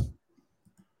 Yep.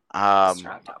 I'm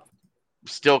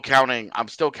still counting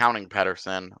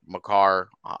Pettersson, Makar,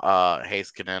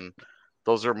 Heiskanen.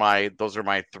 Those are my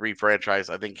 3 franchise.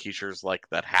 I think Hischier's like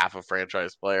that half a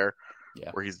franchise player,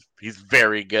 where he's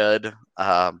very good.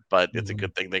 But it's a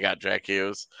good thing they got Jack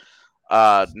Hughes.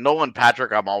 Nolan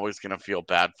Patrick, I'm always gonna feel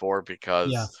bad for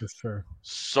because for sure.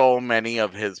 So many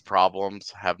of his problems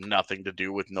have nothing to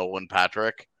do with Nolan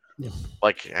Patrick.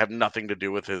 Like have nothing to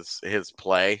do with his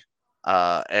play,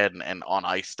 and on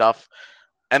ice stuff.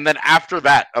 And then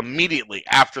immediately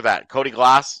after that, Cody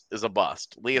Glass is a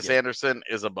bust. Elias Anderson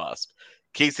is a bust.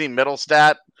 Casey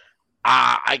Middlestat,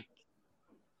 I'm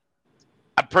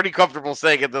pretty comfortable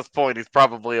saying at this point he's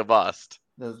probably a bust.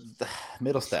 The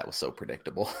Middlestat was so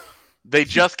predictable. They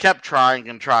just kept trying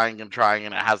and trying and trying,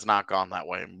 and it has not gone that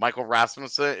way. Michael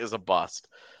Rasmussen is a bust.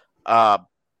 I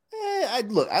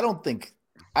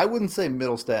wouldn't say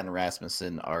Middlestat and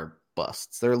Rasmussen are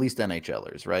busts. They're at least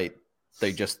NHLers, right?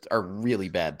 They just are really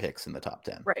bad picks in the top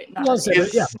 10. Right.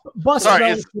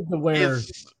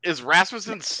 Is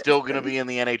Rasmussen still going to be in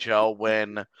the NHL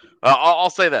when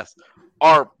I'll say this.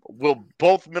 Will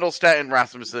both Middlestat and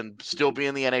Rasmussen still be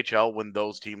in the NHL when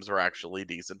those teams are actually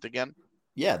decent again?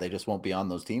 Yeah, they just won't be on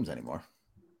those teams anymore.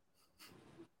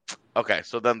 Okay,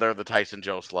 so then they're the Tyson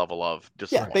Jost level of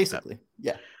disappointment. Yeah, basically.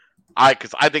 Yeah. I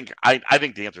think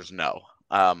the answer is no.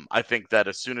 I think that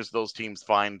as soon as those teams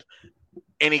find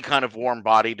any kind of warm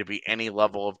body to be any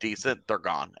level of decent, they're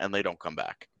gone and they don't come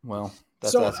back. Well,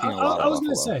 that's asking a lot. I was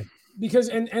going to say, because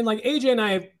and like AJ and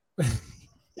I,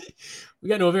 we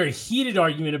got into a very heated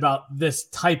argument about this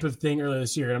type of thing earlier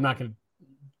this year, and I'm not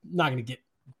going to get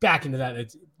back into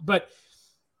that. But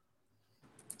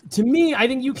to me, I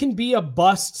think you can be a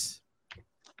bust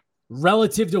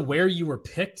relative to where you were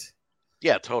picked.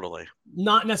 Yeah, totally.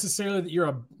 Not necessarily that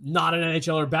you're not an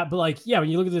NHL or bat, but like, when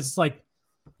you look at this, it's like,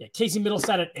 Casey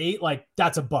Middlestat at 8, like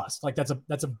that's a bust. Like that's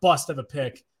a bust of a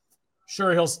pick.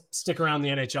 Sure, he'll stick around the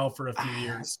NHL for a few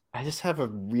years. I just have a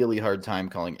really hard time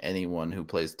calling anyone who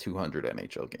plays 200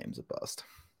 NHL games a bust.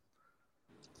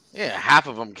 Yeah, half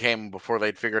of them came before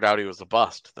they'd figured out he was a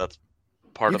bust. That's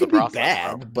part of the process. You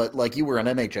could be bad, but like you were an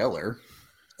NHLer.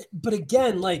 But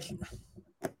again, like you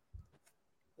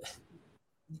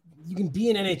can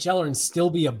be an NHLer and still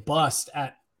be a bust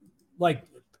at like.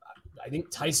 I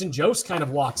think Tyson Jost kind of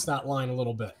walks that line a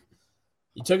little bit.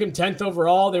 You took him 10th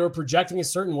overall. They were projecting a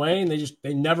certain way, and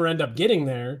they never end up getting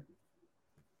there.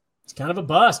 It's kind of a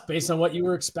bust based on what you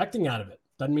were expecting out of it.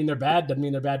 Doesn't mean they're bad. Doesn't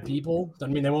mean they're bad people.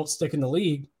 Doesn't mean they won't stick in the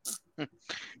league.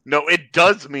 No, it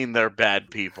does mean they're bad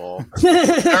people.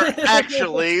 They're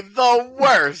actually the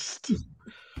worst.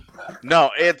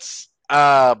 No, it's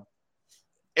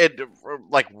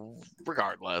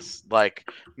regardless, like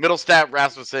Middlestat,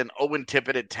 Rasmussen, Owen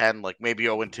Tippett at 10, like maybe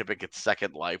Owen Tippett gets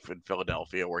second life in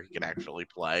Philadelphia where he can actually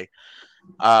play.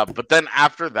 But then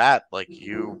after that, like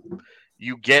you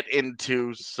get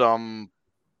into some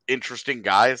interesting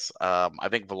guys. I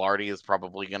think Velarde is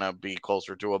probably going to be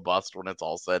closer to a bust when it's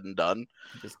all said and done.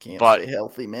 Just can't stay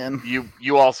healthy, man.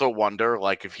 You also wonder,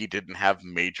 like, if he didn't have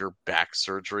major back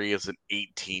surgery as an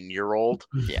 18-year-old,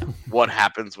 what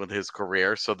happens with his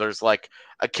career? So there's like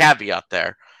a caveat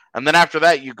there. And then after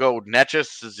that, you go Netchus,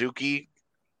 Suzuki.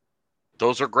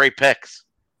 Those are great picks.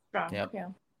 Yeah.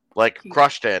 Like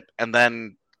crushed it. And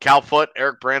then Cal Foote,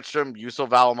 Eric Brandstrom, Juuso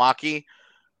Välimäki,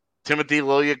 Timothy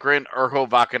Liljegren, Urho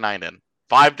Vakanainen.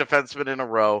 5 defensemen in a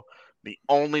row. The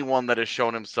only one that has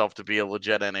shown himself to be a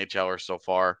legit NHLer so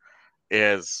far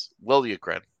is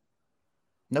Liljegren.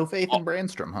 No faith in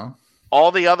Brandstrom, huh?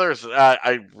 All the others,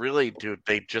 I really do.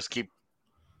 They keep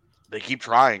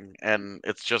trying, and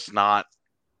it's just not.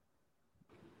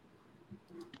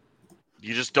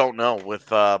 You just don't know.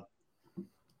 With I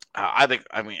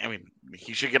mean,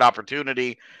 he should get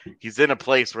opportunity. He's in a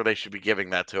place where they should be giving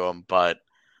that to him, but.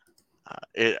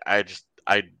 I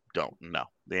don't know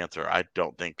the answer. I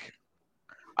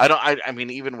mean,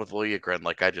 even with Liljegren,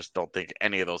 like, I just don't think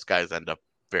any of those guys end up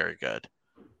very good.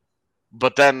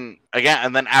 But then again,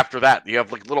 and then after that, you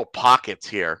have like little pockets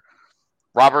here.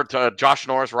 Josh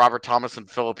Norris, Robert Thomas, and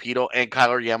Filipino, and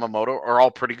Kyler Yamamoto are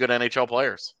all pretty good NHL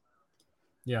players.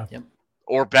 Yeah. Yep.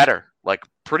 Or better, like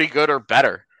pretty good or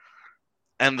better.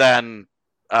 And then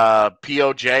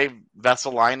POJ,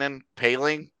 Vesalainen,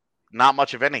 Paling, not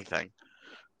much of anything.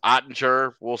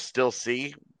 Ottinger, we'll still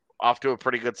see. Off to a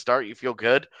pretty good start. You feel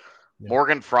good. Yeah.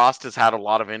 Morgan Frost has had a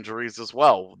lot of injuries as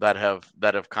well that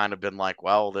have kind of been like,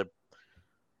 well,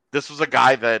 this was a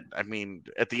guy that, I mean,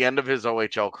 at the end of his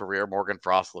OHL career, Morgan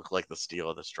Frost looked like the steal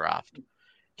of this draft.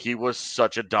 He was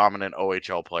such a dominant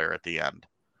OHL player at the end.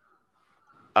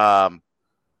 But,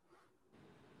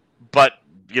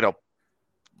 you know,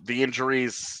 the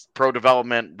injuries, pro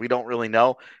development, we don't really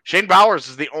know. Shane Bowers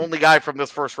is the only guy from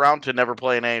this first round to never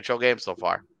play an AHL game so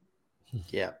far.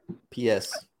 Yeah.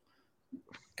 P.S.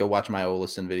 Go watch my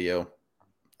Olison video.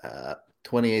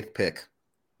 28th pick.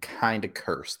 Kind of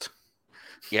cursed.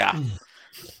 Yeah.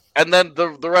 And then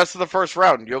the rest of the first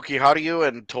round, Yoki Harju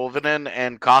and Tolvanen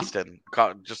and Kostin,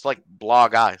 just like blah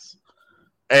guys.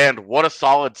 And what a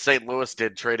solid St. Louis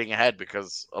did trading ahead,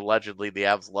 because allegedly the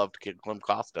Avs loved Klim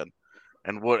Kostin.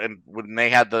 And when they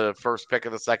had the first pick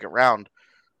of the second round,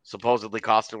 supposedly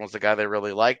Kostin was the guy they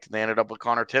really liked, and they ended up with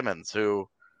Connor Timmins, who,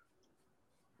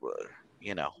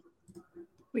 you know,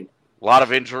 a lot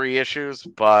of injury issues,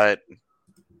 but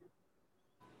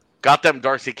got them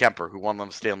Darcy Kemper, who won them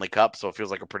Stanley Cup, so it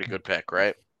feels like a pretty good pick,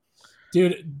 right?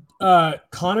 Dude,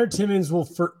 Connor Timmins will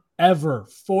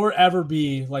forever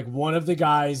be like one of the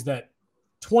guys that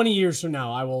 20 years from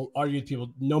now, I will argue with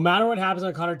people, no matter what happens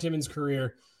on Connor Timmins'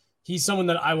 career, he's someone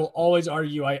that I will always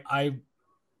argue I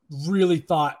really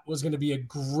thought was going to be a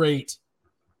great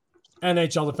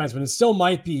NHL defenseman, and still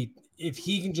might be if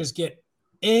he can just get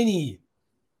any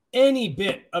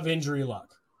bit of injury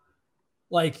luck.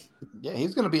 Like, yeah,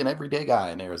 he's going to be an everyday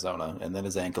guy in Arizona, and then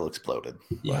his ankle exploded.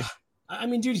 Yeah. Like, I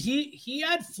mean, dude, he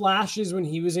had flashes when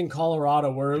he was in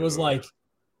Colorado where it was like,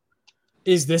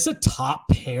 is this a top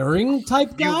pairing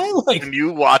type guy? Like, when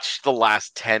you watch the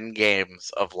last 10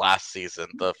 games of last season,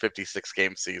 the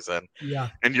 56-game season, yeah,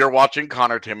 and you're watching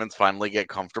Connor Timmins finally get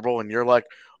comfortable, and you're like,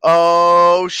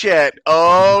 oh, shit,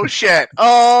 oh, shit,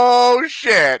 oh,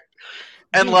 shit.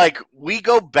 And, like, we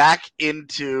go back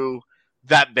into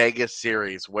that Vegas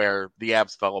series where the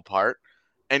Avs fell apart,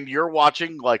 and you're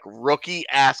watching, like,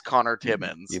 rookie-ass Connor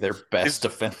Timmins. be their best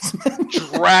defenseman.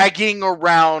 dragging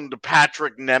around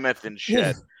Patrick Nemeth and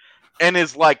shit. And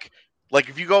is like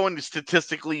if you go into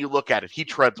statistically, you look at it, he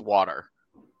treads water.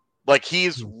 Like,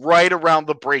 he's right around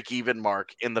the break-even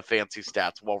mark in the fancy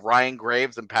stats, while Ryan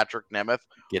Graves and Patrick Nemeth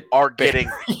are getting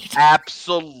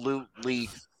absolutely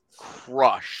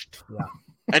crushed. Yeah.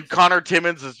 And Connor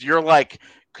Timmins you're like,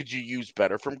 could you use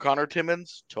better from Connor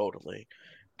Timmins? Totally.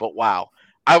 But wow.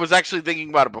 I was actually thinking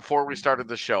about it before we started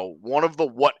the show. One of the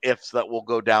what-ifs that will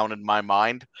go down in my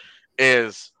mind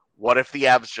is, what if the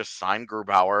Avs just sign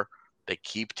Grubauer, they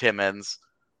keep Timmins,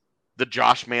 the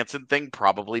Josh Manson thing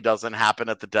probably doesn't happen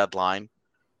at the deadline,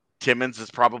 Timmins is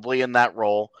probably in that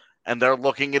role, and they're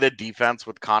looking at a defense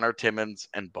with Connor Timmins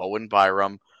and Bowen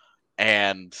Byram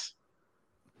and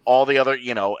all the other,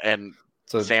 you know, and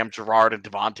Sam Girard and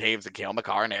Devon Taves and Cale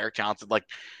Makar and Eric Johnson. Like,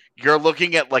 you're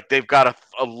looking at, like, they've got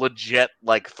a legit,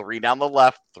 like, 3 down the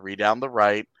left, 3 down the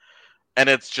right. And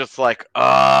it's just like,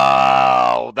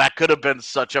 oh, that could have been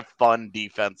such a fun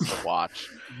defense to watch.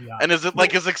 Yeah. And is it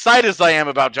like, as excited as I am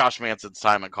about Josh Manson's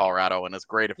time in Colorado and as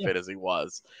great a fit as he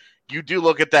was, you do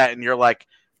look at that and you're like,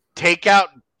 take out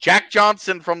Jack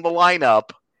Johnson from the lineup,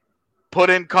 put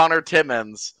in Connor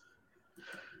Timmins.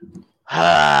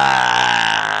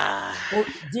 Well,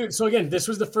 dude, so again, this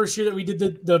was the first year that we did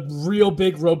the real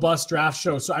big, robust draft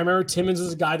show. So I remember Timmins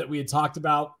was a guy that we had talked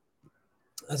about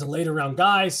as a later round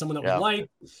guy, someone that we liked.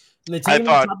 And they I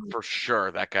thought for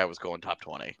sure that guy was going top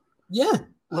 20. Yeah.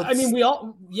 I mean,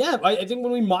 I think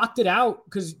when we mocked it out,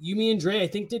 because you, me, and Dre, I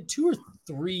think did 2 or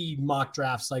 3 mock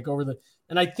drafts, like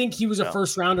and I think he was a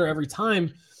first rounder every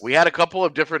time. We had a couple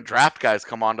of different draft guys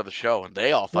come onto the show, and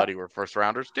they all thought he were first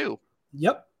rounders too.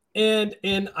 Yep.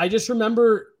 And I just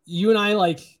remember you and I,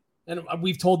 like, and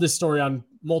we've told this story on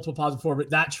multiple pods before, but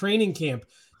that training camp,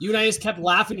 you and I just kept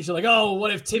laughing. You're like, oh,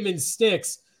 what if Timmins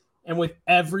sticks? And with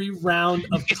every round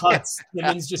of cuts,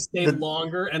 Timmins just stayed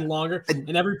longer and longer.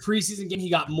 And every preseason game, he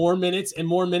got more minutes and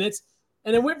more minutes.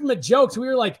 And it went from a joke to we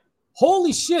were like,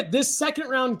 holy shit, this second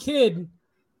round kid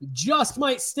just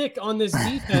might stick on this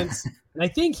defense. And I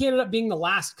think he ended up being the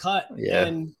last cut. Yeah.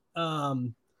 And,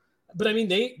 but I mean,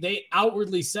 they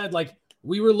outwardly said, like,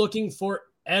 we were looking for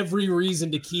every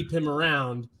reason to keep him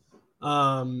around.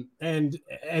 And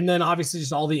then obviously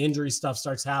just all the injury stuff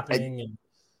starts happening.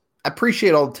 I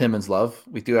appreciate all the Timmons love.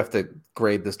 We do have to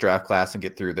grade this draft class and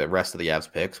get through the rest of the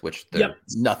Avs picks, which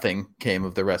nothing came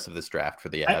of the rest of this draft for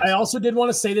the Avs. I also did want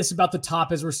to say this about the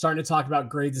top as we're starting to talk about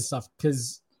grades and stuff,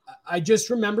 because I just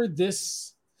remembered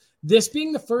this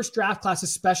being the first draft class,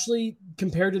 especially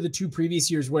compared to the 2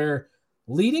 previous years, where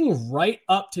leading right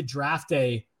up to draft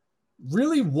day,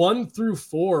 really 1 through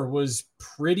 4 was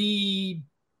pretty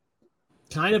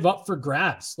kind of up for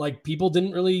grabs. Like, people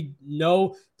didn't really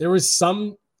know. There was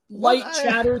some light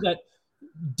chatter that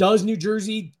does New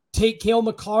Jersey take Cale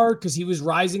Makar because he was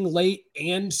rising late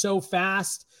and so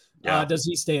fast. Yeah. Does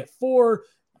he stay at 4?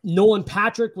 Nolan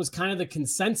Patrick was kind of the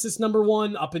consensus number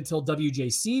 1 up until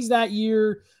WJCs that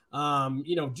year.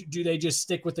 Do they just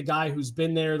stick with the guy who's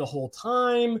been there the whole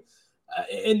time?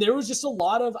 And there was just a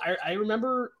lot of, I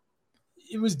remember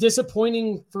it was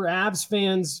disappointing for Avs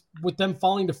fans with them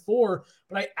falling to 4,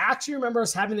 but I actually remember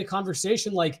us having the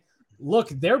conversation like, look,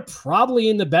 they're probably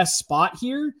in the best spot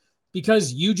here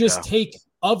because you just take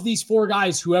of these 4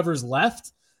 guys, whoever's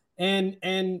left. And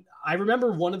I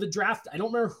remember one of the draft, I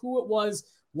don't remember who it was,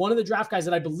 one of the draft guys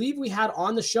that I believe we had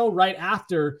on the show right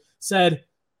after said,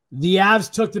 the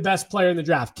Avs took the best player in the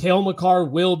draft. Cale Makar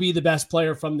will be the best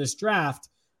player from this draft.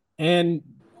 And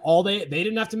they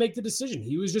didn't have to make the decision.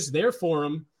 He was just there for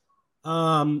him.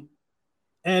 And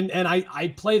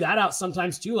I play that out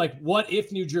sometimes too. Like, what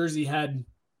if New Jersey had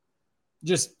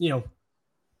just,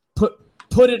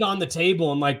 put it on the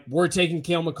table and like, we're taking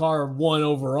Cale Makar 1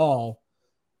 overall,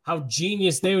 how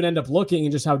genius they would end up looking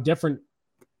and just how different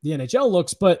the NHL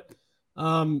looks. But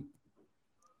I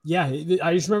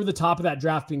just remember the top of that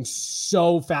draft being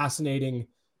so fascinating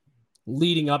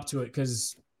leading up to it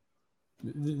because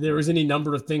there was any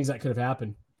number of things that could have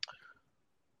happened.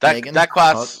 That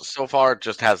class so far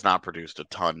just has not produced a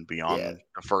ton beyond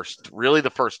the first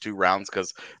 2 rounds,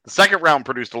 because the second round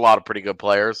produced a lot of pretty good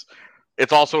players.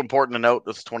 It's also important to note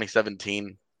this is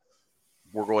 2017.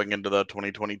 We're going into the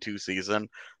 2022 season.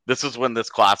 This is when this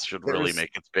class should really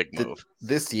make its big move.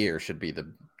 This year should be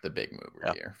the big move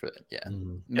year for it. Yeah.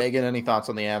 Mm-hmm. Megan, any thoughts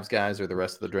on the Avs guys or the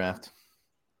rest of the draft?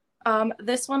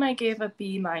 This one I gave a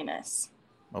B-.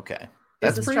 Okay.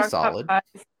 That's It's a pretty strong solid. top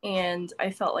 5, and I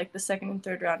felt like the second and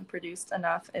third round produced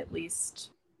enough, at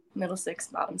least middle 6,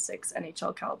 bottom 6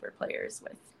 NHL caliber players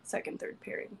with second, third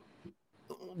pairing.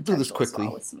 Do this quickly.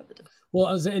 Well,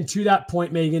 and to that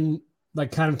point, Megan,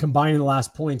 like kind of combining the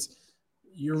last points,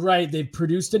 you're right. They've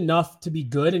produced enough to be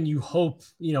good, and you hope,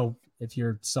 if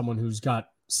you're someone who's got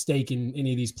stake in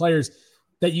any of these players,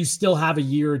 that you still have a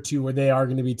year or 2 where they are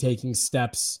going to be taking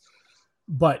steps.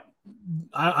 But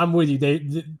I'm with you.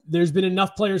 There's been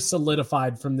enough players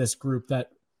solidified from this group that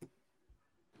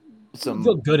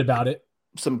feel good about it.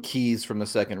 Some keys from the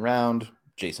second round: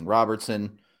 Jason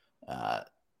Robertson,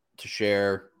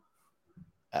 Teixeira,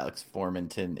 Alex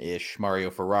Formenton-ish,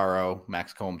 Mario Ferraro,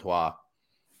 Max Comtois.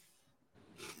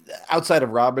 Outside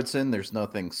of Robertson, there's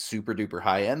nothing super duper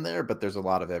high end there, but there's a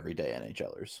lot of everyday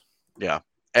NHLers. Yeah,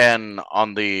 and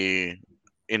on the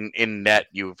in net,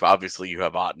 you have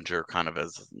Ottinger kind of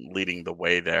as leading the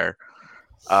way there.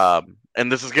 And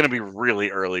this is going to be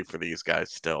really early for these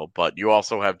guys still, but you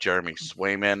also have Jeremy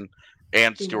Swayman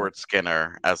and Stuart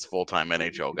Skinner as full-time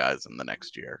NHL guys in the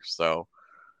next year. So,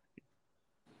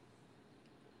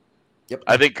 yep,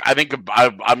 I think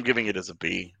I'm giving it as a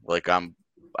B. Like, I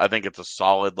think it's a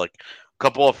solid, like,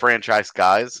 couple of franchise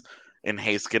guys in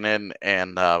Heiskanen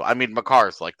and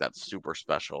Makar's like that super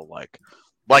special, like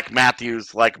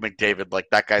Matthews, like McDavid, like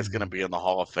that guy's going to be in the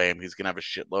Hall of Fame. He's going to have a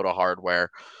shitload of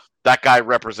hardware. That guy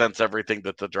represents everything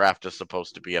that the draft is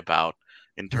supposed to be about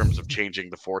in terms of changing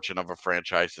the fortune of a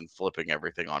franchise and flipping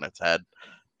everything on its head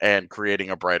and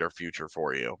creating a brighter future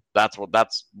for you. That's what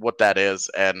that is.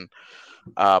 And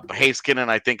Heiskanen,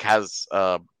 I think, has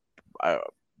the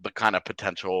kind of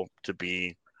potential to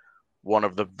be one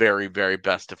of the very, very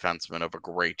best defensemen of a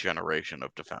great generation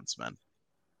of defensemen.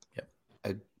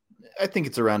 I think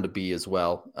it's around a B as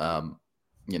well.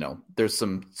 There's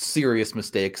some serious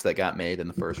mistakes that got made in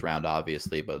the first round,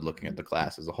 obviously, but looking at the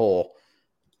class as a whole,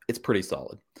 it's pretty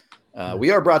solid. We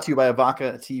are brought to you by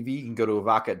Avaca TV. You can go to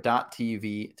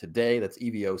avaca.tv today. That's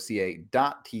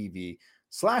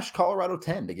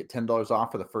evoca.tv/Colorado10 to get $10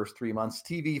 off for the first 3 months.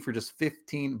 TV for just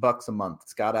 $15 a month.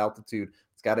 It's got Altitude.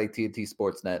 It's got AT&T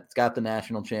Sportsnet. It's got the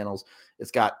national channels.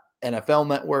 It's got NFL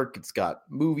Network. It's got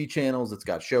movie channels. It's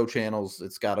got show channels.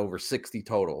 It's got over 60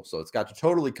 total. So it's got you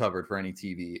totally covered for any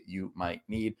TV you might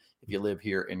need. If you live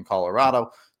here in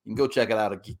Colorado, you can go check it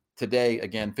out today.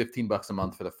 Again, $15 a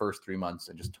month for the first 3 months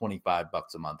and just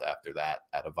 $25 a month after that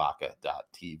at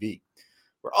avaca.tv.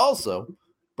 We're also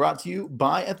brought to you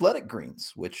by Athletic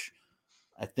Greens, which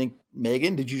I think,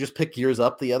 Megan, did you just pick yours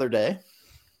up the other day?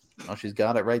 Oh, she's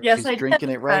got it right. Yes, she's I drinking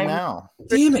did. it right now.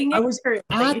 Damn it! I was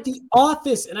at the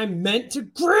office and I meant to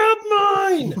grab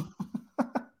mine.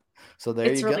 So there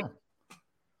It's you really- go.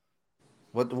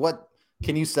 What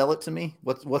can you sell it to me?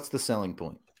 What's the selling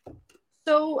point?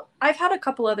 So I've had a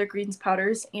couple other greens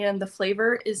powders, and the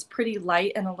flavor is pretty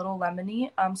light and a little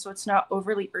lemony. So it's not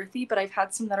overly earthy, but I've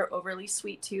had some that are overly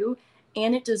sweet too,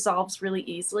 and it dissolves really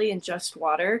easily in just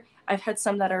water. I've had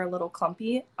some that are a little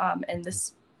clumpy, and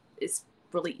this is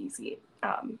really easy.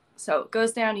 So it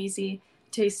goes down easy,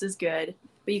 tastes is good,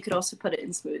 but you could also put it in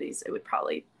smoothies. It would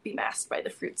probably be masked by the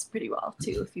fruits pretty well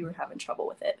too if you were having trouble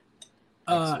with it.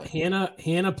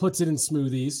 Hannah puts it in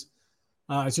smoothies.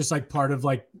 It's just like part of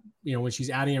like, you know, when she's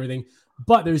adding everything.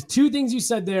 But there's two things you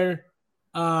said there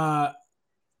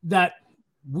that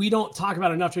we don't talk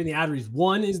about enough during the ad reads.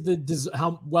 One is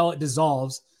how well it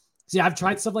dissolves. See, I've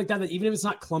tried stuff like that even if it's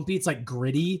not clumpy, it's like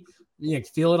gritty. You like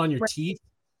feel it on your teeth.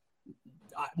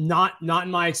 Not in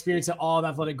my experience at all of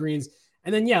Athletic Greens.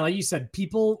 And then, yeah, like you said,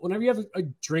 people, whenever you have a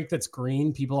drink that's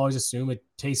green, people always assume it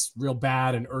tastes real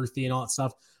bad and earthy and all that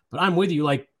stuff. But I'm with you.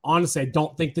 Like, honestly, I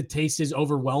don't think the taste is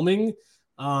overwhelming.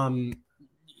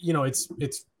 You know, it's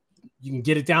you can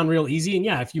get it down real easy. And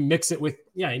yeah, if you mix it with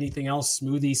anything else,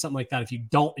 smoothie, something like that. If you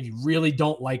really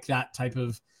don't like that type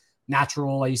of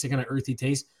natural, like you say, kind of earthy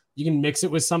taste, you can mix it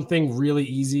with something really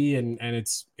easy and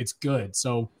it's good.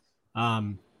 So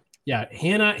yeah,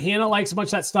 Hannah likes a bunch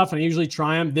of that stuff, and I usually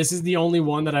try them. This is the only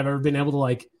one that I've ever been able to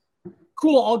like,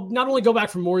 cool, I'll not only go back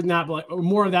for more than that, but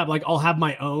more of that, but like I'll have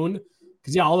my own.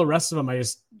 Because yeah, all the rest of them,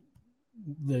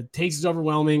 the taste is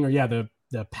overwhelming, or yeah, the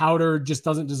powder just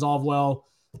doesn't dissolve well.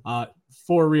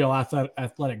 For real,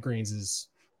 athletic greens is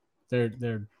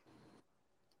they're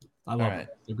I love it.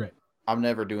 They're great. I'm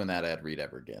never doing that ad read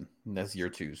ever again. That's your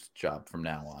two's job from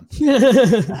now on.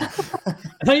 I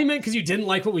thought you meant because you didn't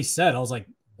like what we said. I was like,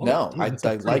 no, I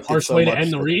like harsh way to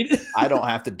end the read. I don't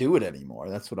have to do it anymore.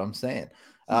 That's what I'm saying.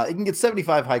 You can get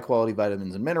 75 high-quality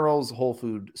vitamins and minerals, whole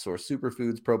food source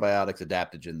superfoods, probiotics,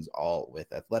 adaptogens, all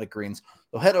with Athletic Greens.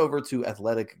 So head over to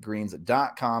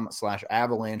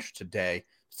athleticgreens.com/avalanche today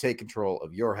to take control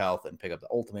of your health and pick up the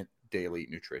ultimate daily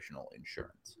nutritional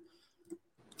insurance.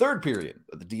 Third period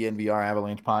of the DNVR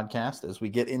Avalanche podcast as we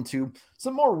get into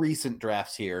some more recent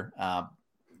drafts here.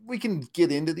 We can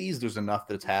get into these. There's enough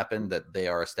that's happened that they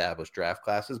are established draft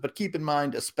classes, but keep in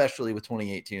mind, especially with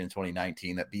 2018 and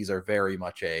 2019, that these are very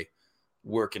much a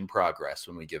work in progress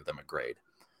when we give them a grade.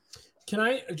 Can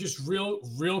I just real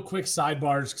quick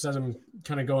sidebars, because as I'm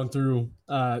kind of going through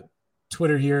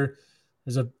Twitter here,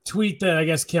 there's a tweet that I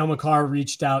guess Cale Makar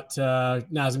reached out to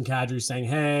Nazem Kadri saying,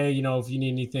 hey, you know, if you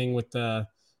need anything with the,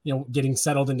 you know, getting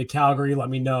settled into Calgary, let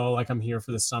me know. Like, I'm here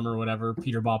for the summer or whatever.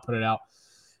 Peter Ball put it out.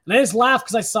 And I just laughed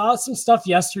because I saw some stuff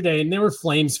yesterday and they were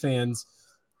Flames fans.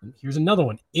 And here's another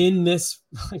one in this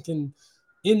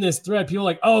thread. People are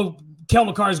like, oh, Cale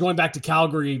Makar is going back to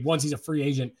Calgary once he's a free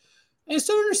agent. I just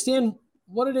don't understand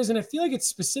what it is. And I feel like it's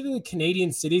specifically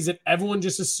Canadian cities that everyone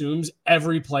just assumes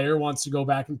every player wants to go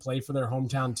back and play for their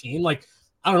hometown team. Like,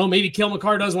 I don't know, maybe Cale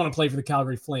Makar does want to play for the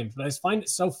Calgary Flames, but I just find it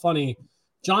so funny.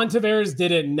 John Tavares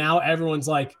did it, and now everyone's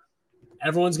like,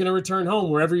 everyone's going to return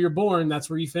home. Wherever you're born, that's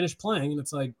where you finish playing. And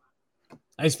it's like,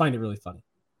 I just find it really funny.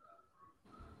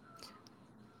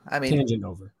 I mean, tangent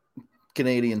over.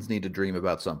 Canadians need to dream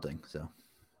about something. So,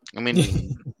 I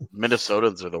mean,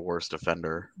 Minnesotans are the worst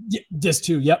offender. Yeah, this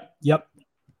too. Yep.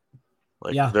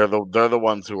 Like, yeah, they're the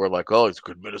ones who are like, oh, he's a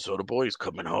good Minnesota boy. He's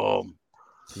coming home.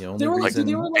 The only reason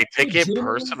they take it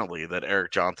personally that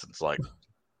Eric Johnson's like,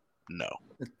 no.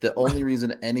 The only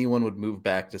reason anyone would move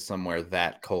back to somewhere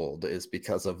that cold is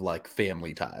because of like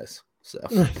family ties. So,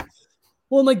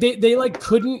 well, like they like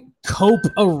couldn't cope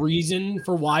a reason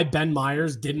for why Ben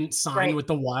Myers didn't sign with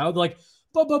the Wild. Like,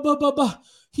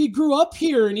 he grew up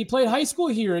here and he played high school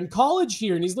here and college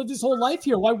here and he's lived his whole life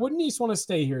here. Why wouldn't he just want to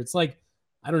stay here? It's like,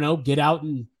 I don't know, get out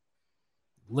and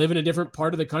live in a different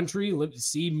part of the country,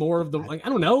 see more of the, like, I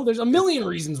don't know. There's a million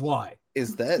reasons why.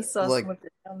 Is that like,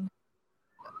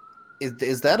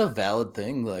 is that a valid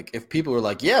thing? Like, if people were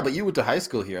like, yeah, but you went to high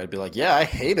school here, I'd be like, yeah, I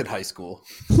hated high school.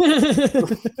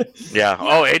 Yeah.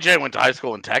 Oh, AJ went to high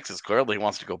school in Texas. Clearly he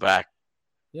wants to go back.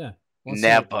 Yeah.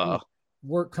 Never.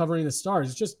 Work covering the Stars.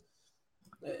 It's just,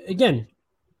 again,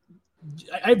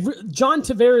 John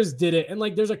Tavares did it. And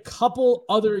like, there's a couple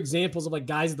other examples of like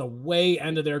guys at the way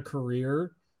end of their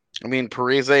career. I mean,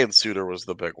 Parise and Suter was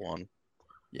the big one.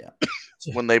 Yeah.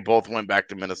 When they both went back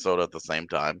to Minnesota at the same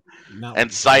time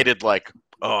and cited like,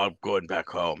 oh, I'm going back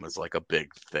home as like a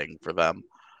big thing for them.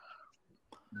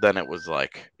 Then it was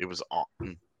like, it was on.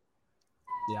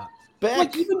 Yeah.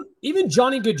 Back. Like even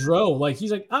Johnny Gaudreau, like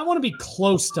he's like, I want to be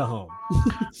close to home.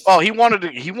 Oh, he wanted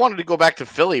to go back to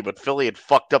Philly, but Philly had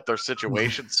fucked up their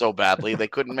situation so badly they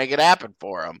couldn't make it happen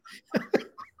for him.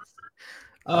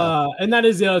 And that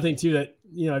is the other thing too that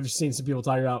I've just seen some people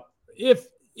talk about.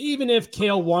 Even if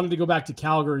Cale wanted to go back to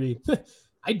Calgary,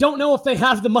 I don't know if they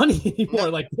have the money anymore.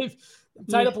 Like they've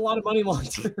tied up a lot of money long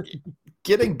term.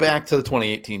 Getting back to the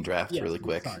 2018 draft really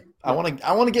quick. Sorry. I want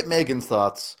to get Megan's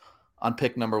thoughts on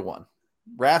pick number 1.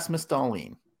 Rasmus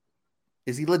Dahlin.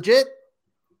 Is he legit?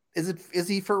 Is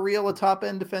he for real a top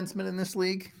end defenseman in this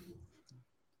league?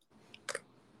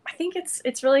 I think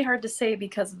it's really hard to say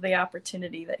because of the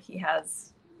opportunity that he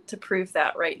has to prove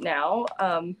that right now.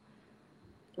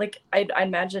 Like I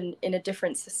imagine in a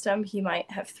different system, he might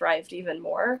have thrived even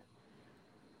more.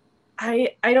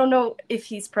 I don't know if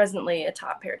he's presently a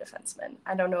top pair defenseman.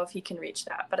 I don't know if he can reach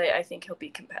that, but I think he'll be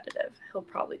competitive. He'll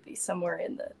probably be somewhere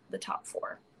in the top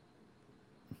 4.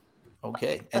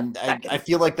 Okay. And I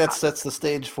feel like that sets the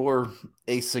stage for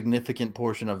a significant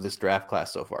portion of this draft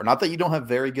class so far. Not that you don't have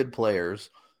very good players,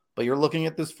 but you're looking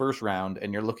at this first round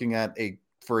and you're looking at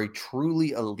for a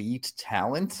truly elite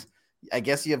talent. I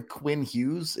guess you have Quinn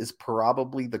Hughes is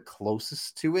probably the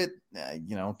closest to it,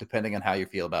 depending on how you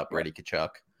feel about Brady Tkachuk.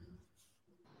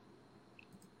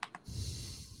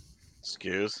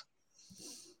 Excuse.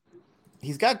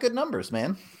 He's got good numbers,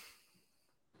 man.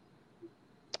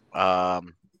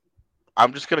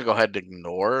 I'm just gonna go ahead and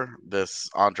ignore this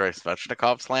Andrei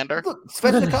Svechnikov slander. Look,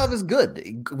 Svechnikov is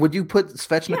good. Would you put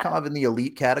Svechnikov in the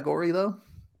elite category though?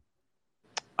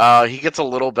 He gets a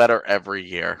little better every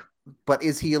year. But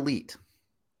is he elite?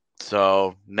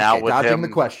 So now with dodging him, the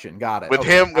question, got it. With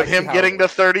him getting to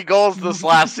 30 goals this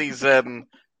last season,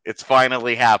 it's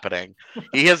finally happening.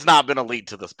 He has not been elite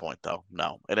to this point, though.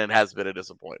 No, and it has been a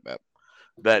disappointment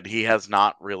that he has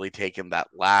not really taken that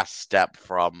last step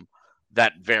from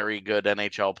that very good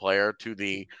NHL player to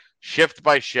the shift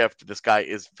by shift. This guy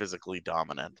is physically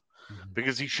dominant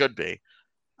because he should be.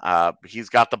 He's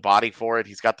got the body for it.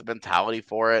 He's got the mentality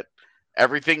for it.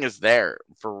 Everything is there.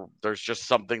 There's just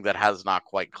something that has not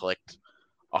quite clicked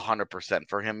 100%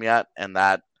 for him yet, and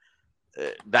that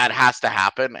has to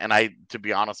happen. And to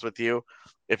be honest with you,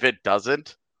 if it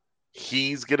doesn't,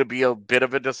 he's going to be a bit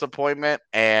of a disappointment,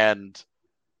 and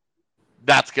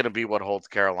that's going to be what holds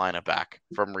Carolina back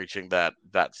from reaching that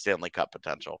Stanley Cup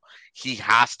potential. He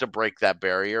has to break that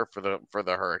barrier for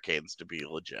the Hurricanes to be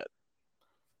legit.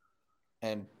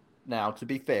 And now, to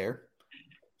be fair,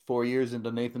 4 years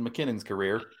into Nathan MacKinnon's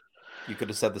career, you could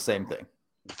have said the same thing.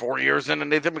 4 years into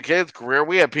Nathan MacKinnon's career,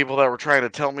 we had people that were trying to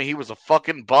tell me he was a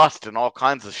fucking bust and all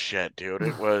kinds of shit, dude.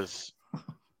 It was...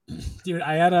 Dude,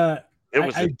 It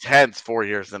was intense 4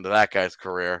 years into that guy's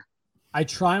career. I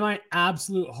try my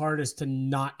absolute hardest to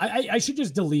not... I should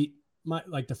just delete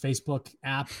the Facebook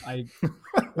app.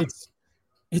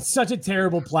 It's such a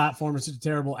terrible platform. It's such a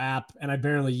terrible app, and I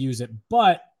barely use it.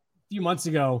 But a few months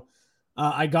ago,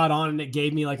 I got on and it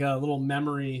gave me like a little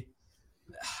memory.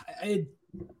 I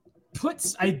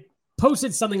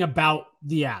posted something about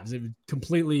the Avs. It was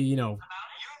completely,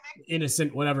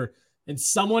 innocent, whatever. And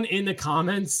someone in the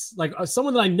comments, like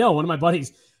someone that I know, one of my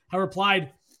buddies, I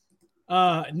replied,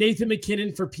 Nathan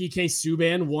MacKinnon for PK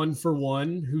Subban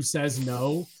 1-for-1, who says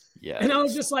no. Yeah. And I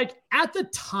was just like, at the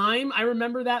time, I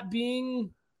remember that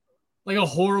being like a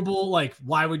horrible, like,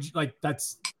 why would you, like,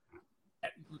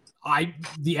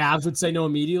 the Avs would say no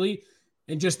immediately.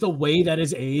 And just the way that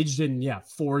is aged in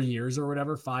 4 years or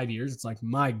whatever, 5 years, it's like,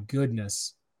 my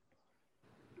goodness.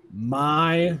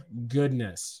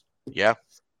 Yeah.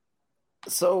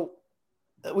 So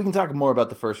we can talk more about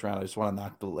the first round. I just want to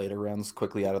knock the later rounds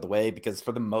quickly out of the way because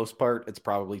for the most part, it's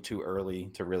probably too early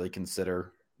to really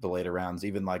consider the later rounds.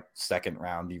 Even like second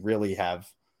round, you really have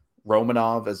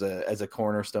Romanov as a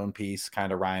cornerstone piece,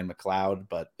 kind of Ryan McLeod,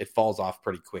 but it falls off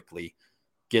pretty quickly.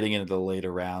 Getting into the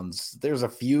later rounds, there's a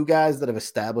few guys that have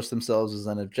established themselves as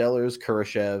NHLers,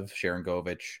 Kurashev,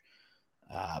 Sharangovich,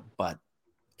 but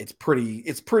it's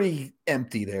pretty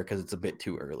empty there because it's a bit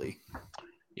too early.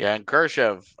 Yeah, and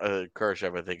Kurashev, I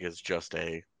think is just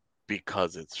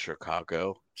because it's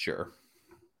Chicago, sure,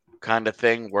 kind of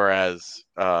thing. Whereas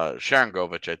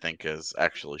Sharangovich, I think, has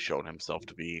actually shown himself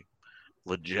to be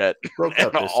legit. Broke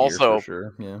up this also, year for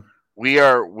sure.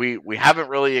 Yeah, we haven't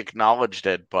really acknowledged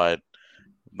it, but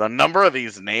the number of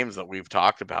these names that we've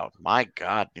talked about, my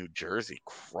God, New Jersey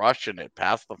crushing it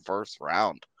past the first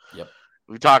round. Yep.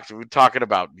 We're talking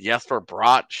about Jesper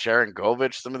Bratt,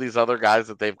 Sharangovich, some of these other guys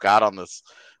that they've got on this.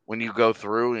 When you go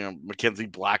through, Mackenzie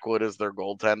Blackwood is their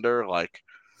goaltender. Like,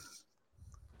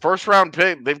 first round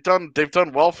pick. They've done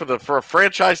well for a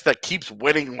franchise that keeps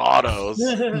winning lottos.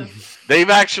 They've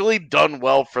actually done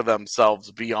well for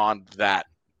themselves beyond that.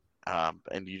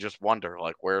 And you just wonder,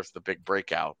 like, where's the big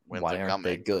breakout? When's Why it aren't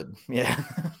they coming? good? Yeah.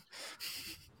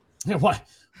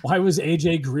 Why was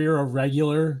AJ Greer a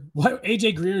regular? Why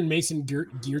AJ Greer and Mason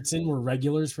Geertsen were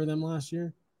regulars for them last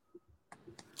year?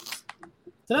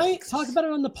 Did I talk about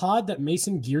it on the pod that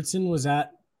Mason Geertsen was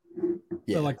at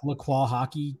the like Lacroix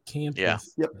hockey camp? Yeah.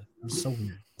 Yep. It was so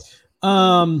weird.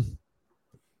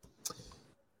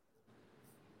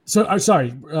 So,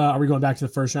 sorry. Are we going back to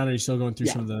the first round? Or are you still going through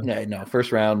some of the? Yeah, no.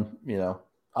 First round,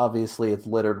 obviously it's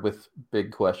littered with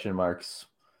big question marks.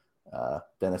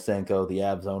 Denisenko, the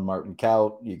Avs own Martin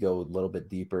Kaut. You go a little bit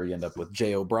deeper, you end up with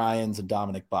Jay O'Brien's and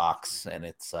Dominic Box, and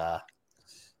it's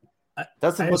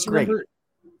doesn't look great.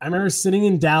 I remember sitting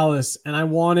in Dallas, and I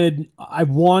wanted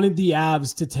the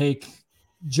Avs to take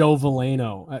Joe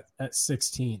Veleno at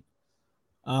 16.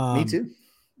 Me too.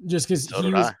 Just because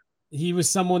he was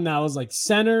someone that was like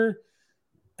center,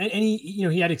 and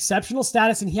he had exceptional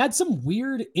status, and he had some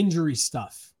weird injury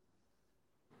stuff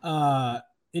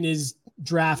in his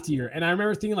draft year. And I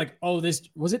remember thinking like, oh, this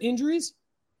was it injuries?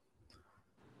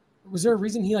 Was there a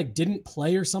reason he like didn't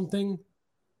play or something?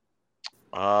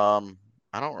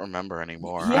 I don't remember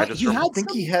anymore. Yeah, I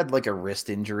think he had like a wrist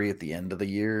injury at the end of the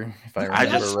year, if I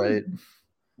remember right.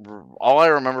 All I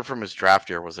remember from his draft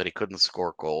year was that he couldn't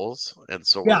score goals. And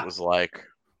so it was like,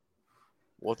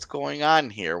 what's going on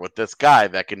here with this guy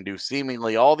that can do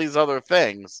seemingly all these other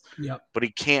things, but he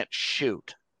can't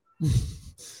shoot?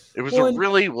 It was a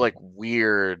really like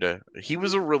weird. He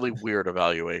was a really weird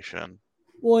evaluation.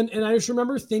 Well, and I just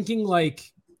remember thinking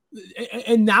like,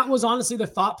 and that was honestly the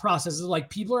thought process is like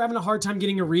people are having a hard time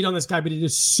getting a read on this guy, but he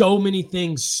does so many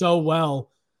things so well.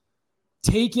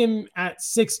 Take him at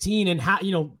 16 and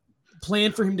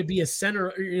plan for him to be a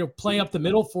center, play up the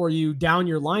middle for you, down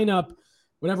your lineup,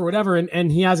 whatever.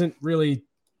 And he hasn't really.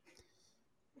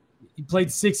 He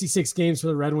played 66 games for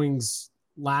the Red Wings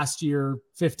last year,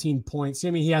 15 points.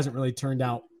 I mean, he hasn't really turned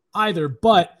out either,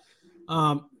 but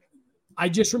I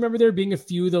just remember there being a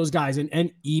few of those guys,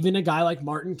 and even a guy like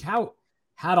Martin Kaut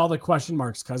had all the question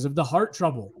marks because of the heart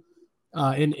trouble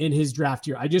in his draft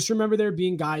year. I just remember there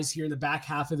being guys here in the back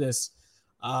half of this,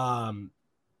 that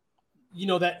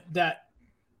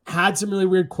had some really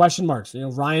weird question marks.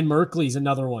 Ryan Merkley's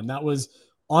another one that was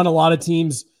on a lot of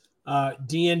teams'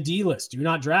 D&D list. Do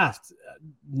not draft,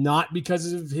 not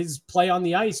because of his play on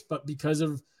the ice, but because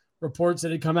of reports that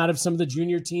had come out of some of the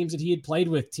junior teams that he had played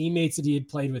with, teammates that he had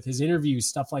played with, his interviews,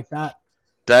 stuff like that.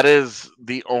 That is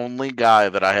the only guy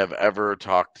that I have ever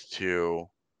talked to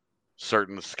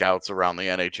certain scouts around the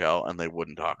NHL, and they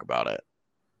wouldn't talk about it.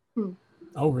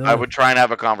 Oh, really? I would try and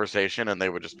have a conversation, and they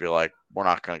would just be like, we're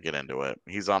not going to get into it.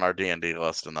 He's on our D&D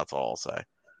list, and that's all I'll say.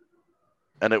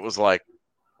 And it was like,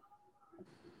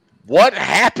 what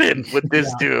happened with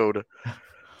this dude?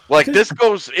 Like,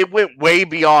 it went way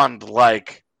beyond,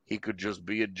 like, he could just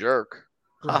be a jerk.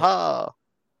 Right. Haha.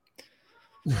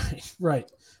 Right.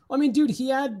 I mean, dude, he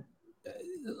had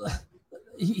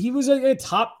he was a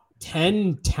top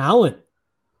 10 talent,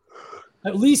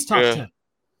 at least top 10.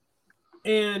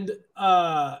 And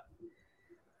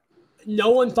no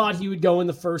one thought he would go in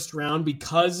the first round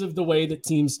because of the way that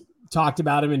teams talked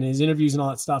about him in his interviews and all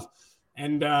that stuff.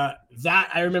 And that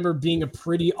I remember being a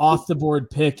pretty off the board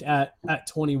pick at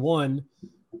 21.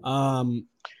 And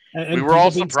we were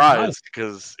all surprised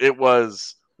because it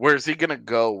was, where's he going to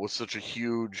go was such a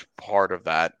huge part of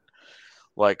that.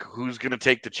 Like, who's going to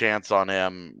take the chance on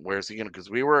him? Where's he going to, because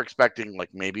we were expecting like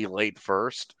maybe late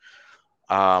first.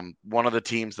 One of the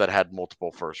teams that had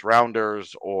multiple first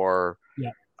rounders or,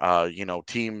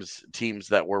 teams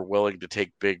that were willing to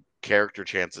take big character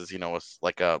chances,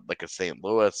 like a St.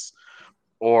 Louis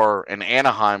or an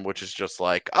Anaheim, which is just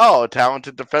like, oh, a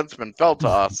talented defenseman fell to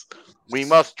us. We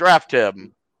must draft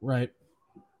him. Right.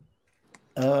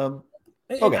 Okay.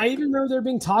 I even remember there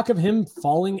being talk of him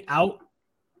falling out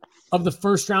of the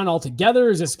first round altogether.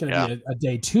 Is this going to be a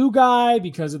day 2 guy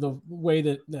because of the way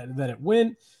that it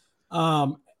went?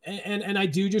 And I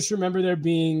do just remember there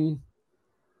being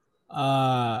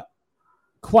quite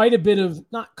a bit of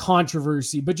not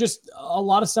controversy, but just a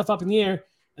lot of stuff up in the air.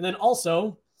 And then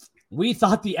also we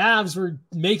thought the Avs were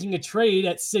making a trade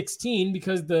at 16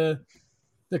 because the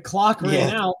clock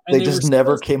ran out. And they just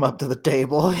never came up to the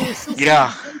table.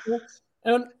 Yeah.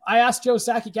 And I asked Joe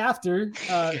Sakic after,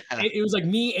 it was like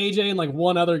me, AJ, and like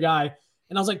one other guy.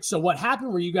 And I was like, so what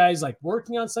happened? Were you guys like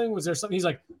working on something? Was there something? He's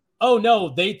like, oh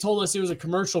no, they told us it was a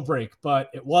commercial break, but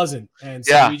it wasn't. And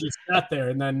so we just sat there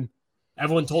and then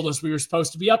everyone told us we were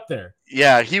supposed to be up there.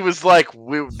 Yeah, he was like,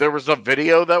 there was a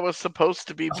video that was supposed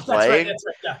to be playing. That's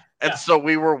right. Yeah. And so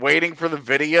we were waiting for the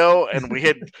video, and we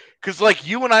had, because like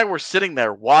you and I were sitting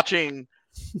there watching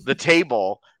the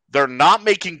table. They're not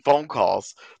making phone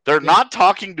calls. They're not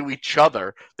talking to each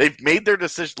other. They've made their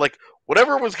decision. Like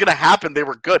whatever was going to happen, they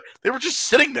were good. They were just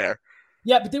sitting there.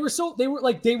 Yeah, but they didn't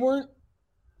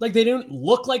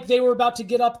look like they were about to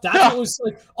get up. That's what was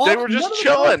like. They were just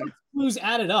chilling. Clues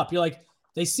added up. You're like,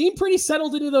 they seem pretty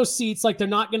settled into those seats. Like they're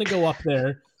not going to go up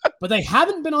there, but they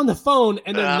haven't been on the phone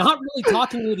and they're not really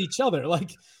talking with each other.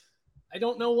 Like, I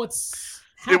don't know what's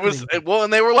happening.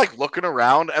 And they were like looking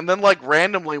around, and then like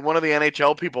randomly one of the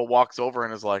NHL people walks over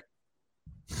and is like,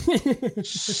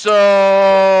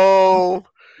 "So,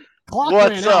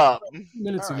 what's up?"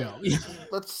 Minutes ago.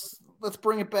 Let's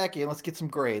bring it back in. Let's get some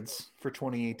grades for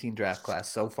 2018 draft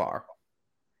class so far.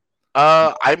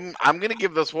 I'm gonna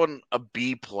give this one a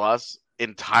B+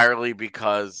 entirely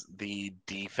because the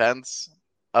defense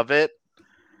of it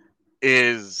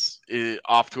is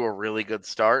off to a really good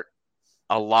start.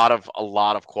 A lot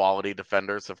of quality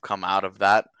defenders have come out of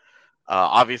that.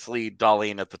 Obviously,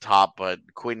 Dahlin at the top, but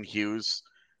Quinn Hughes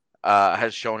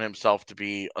has shown himself to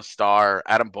be a star.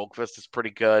 Adam Boqvist is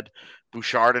pretty good.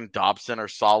 Bouchard and Dobson are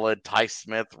solid. Ty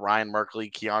Smith, Ryan Merkley,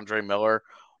 Keandre Miller.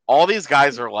 All these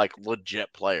guys are like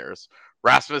legit players.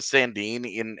 Rasmus Sandin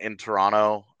in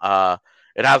Toronto.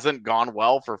 It hasn't gone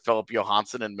well for Philip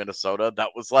Johansson in Minnesota.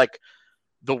 That was like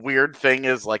the weird thing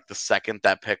is like the second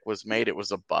that pick was made, it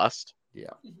was a bust.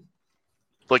 Yeah.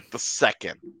 Like the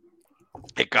second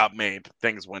it got made,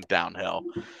 things went downhill.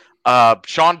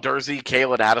 Sean Dursey,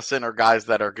 Kalen Addison are guys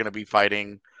that are going to be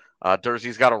fighting.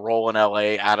 Dursey's got a role in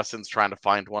LA. Addison's trying to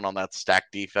find one on that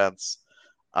stacked defense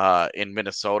in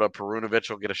Minnesota. Perunovich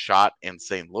will get a shot in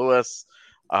St. Louis.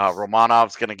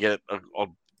 Romanov's going to get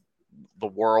the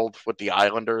world with the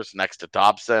Islanders next to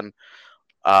Dobson.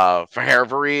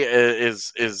 Fahervery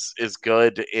is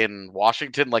good in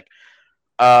Washington. Like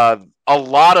a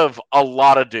lot of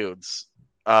dudes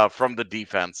from the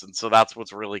defense, and so that's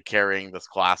what's really carrying this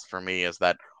class for me is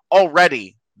that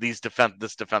already this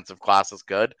defensive class is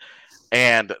good,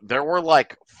 and there were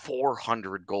like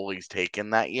 400 goalies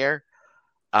taken that year.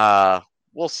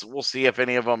 We'll see if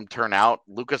any of them turn out.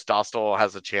 Lucas Dostal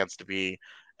has a chance to be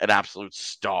an absolute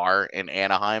star in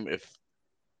Anaheim if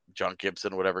John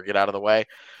Gibson would ever get out of the way.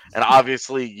 And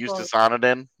obviously Justus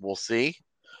Annunen, we'll see.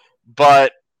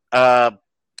 But there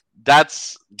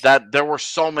were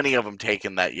so many of them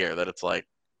taken that year that it's like,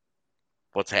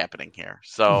 what's happening here?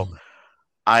 So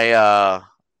all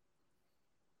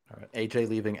right, AJ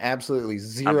leaving absolutely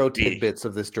zero tidbits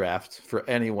of this draft for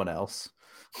anyone else.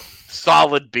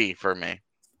 Solid B for me.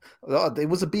 Oh, it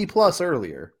was a B+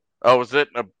 earlier. Oh, was it?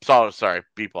 Solid, sorry,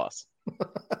 B+.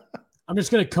 I'm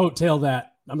just going to coattail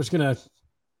that. I'm just going to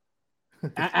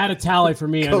add a tally for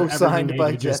me. Co-signed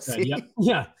by Jesse. Yep.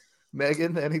 Yeah.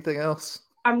 Megan, anything else?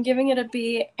 I'm giving it a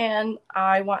B, and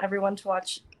I want everyone to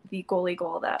watch the goalie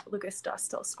goal that Lucas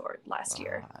Dostal scored last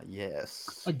year.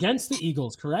 Yes. Against the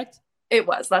Eagles, correct? It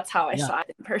was. That's how I saw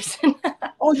it in person.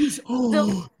 You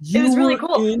it was really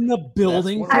cool. In the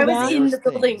building. I was in the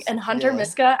building, and Hunter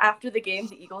Miska, after the game,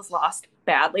 the Eagles lost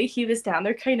badly. He was down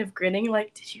there kind of grinning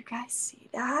like, did you guys see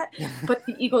that? But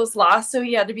the Eagles lost, so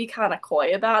he had to be kind of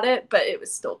coy about it, but it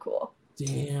was still cool.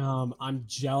 Damn, I'm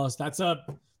jealous. That's a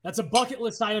bucket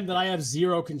list item that I have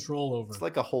zero control over. It's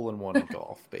like a hole-in-one in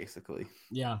golf, basically.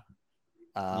 Yeah.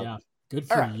 Yeah. Good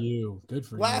for you. Good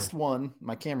for you. Last one.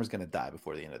 My camera's going to die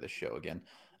before the end of this show again.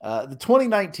 The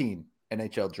 2019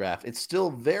 NHL draft. It's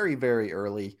still very, very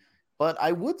early, but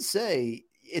I would say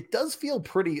it does feel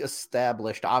pretty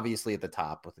established, obviously at the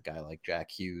top with a guy like Jack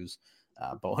Hughes,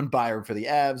 Bowen Byram for the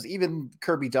Avs, even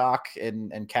Kirby Dach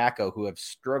and Kakko, who have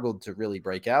struggled to really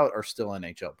break out, are still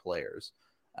NHL players.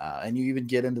 And you even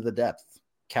get into the depth.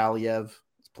 Kaliev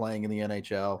is playing in the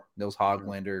NHL. Nils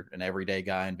Hoglander, an everyday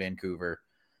guy in Vancouver.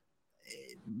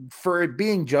 For it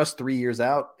being just 3 years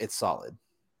out, it's solid.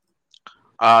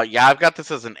 Yeah, I've got this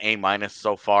as an A-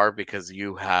 so far because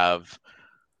you have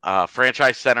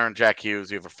franchise center in Jack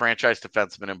Hughes. You have a franchise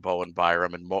defenseman in Bowen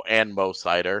Byram and Mo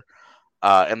Seider.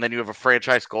 And then you have a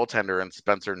franchise goaltender in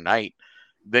Spencer Knight.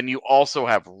 Then you also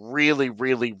have really,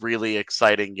 really, really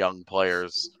exciting young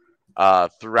players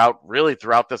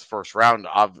throughout this first round.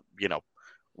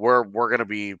 We're going to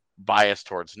be biased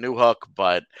towards Newhook,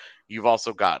 but you've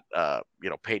also got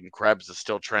Peyton Krebs is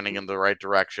still trending in the right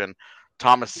direction.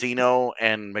 Tomasino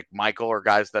and McMichael are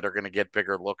guys that are going to get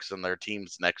bigger looks in their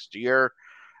teams next year.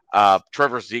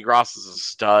 Trevor Zegras is a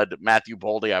stud. Matthew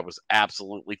Boldy, I was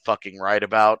absolutely fucking right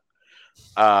about.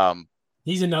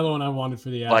 He's another one I wanted for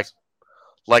the Avs.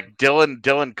 Like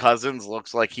Dylan Cousins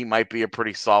looks like he might be a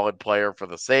pretty solid player for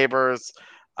the Sabres.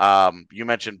 You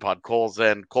mentioned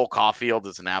Podkolzin. Cole Caulfield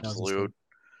is an absolute.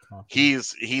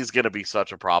 He's going to be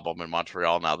such a problem in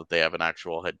Montreal now that they have an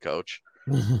actual head coach.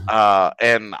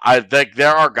 And I think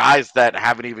there are guys that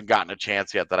haven't even gotten a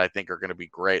chance yet that I think are going to be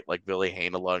great, like Billy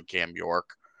Heinola and Cam York.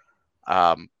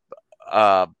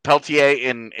 Peltier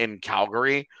in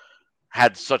Calgary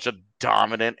had such a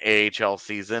dominant AHL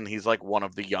season. He's like one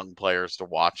of the young players to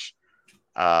watch.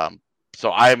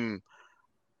 So I'm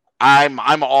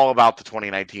all about the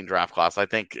 2019 draft class. I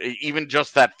think even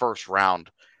just that first round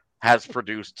has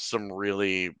produced some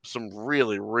really,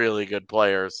 really good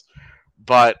players.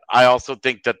 But I also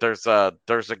think that there's a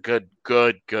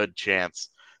good chance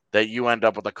that you end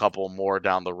up with a couple more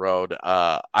down the road.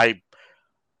 I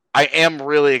am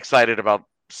really excited about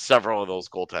several of those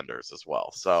goaltenders as well.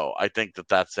 So I think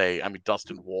that's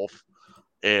Dustin Wolf,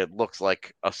 it looks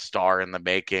like a star in the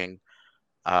making.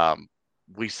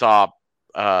 We saw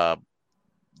the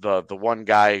one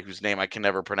guy whose name I can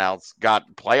never pronounce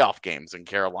got playoff games in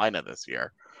Carolina this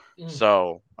year.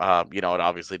 So, it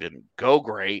obviously didn't go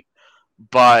great,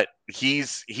 but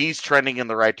he's trending in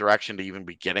the right direction to even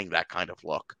be getting that kind of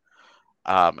look.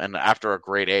 And after a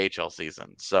great AHL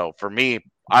season. So for me,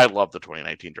 I love the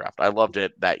 2019 draft. I loved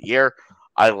it that year.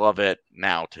 I love it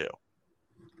now too.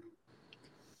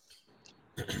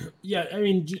 Yeah, I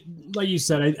mean, like you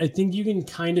said, I think you can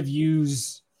kind of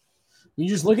use. You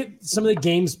just look at some of the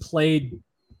games played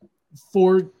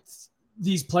for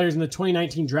these players in the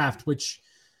 2019 draft, which,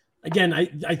 again,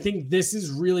 I think this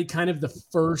is really kind of the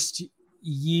first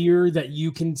year that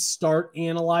you can start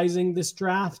analyzing this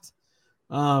draft.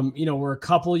 We're a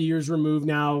couple of years removed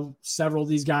now. Several of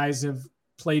these guys have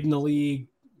played in the league,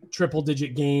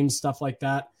 triple-digit games, stuff like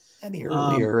that. And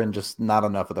earlier, and just not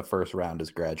enough of the first round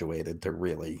is graduated to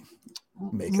really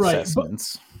make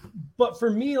assessments. But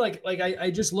for me, like I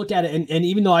just look at it, and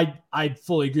even though I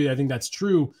fully agree, I think that's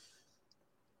true,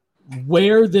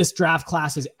 where this draft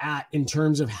class is at in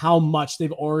terms of how much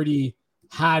they've already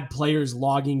had players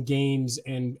logging games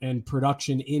and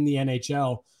production in the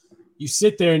NHL, you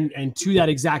sit there and to that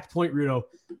exact point, Rudo,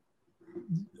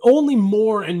 only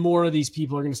more and more of these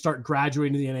people are going to start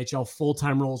graduating to the NHL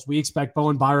full-time roles. We expect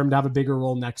Bowen Byram to have a bigger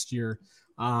role next year.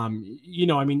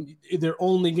 They're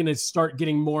only going to start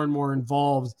getting more and more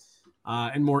involved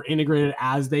and more integrated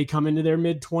as they come into their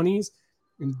mid-20s.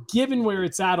 And given where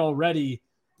it's at already,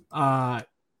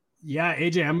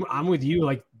 AJ, I'm with you.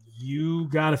 Like, you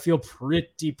got to feel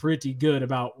pretty good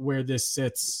about where this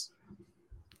sits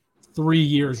 3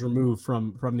 years removed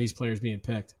from these players being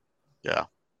picked. Yeah.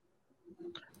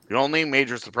 The only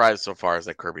major surprise so far is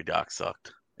that Kirby Dach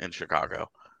sucked in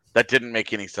Chicago. That didn't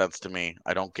make any sense to me.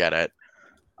 I don't get it.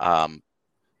 Hopefully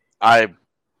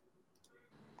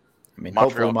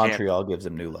Montreal gives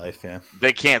him new life. Yeah,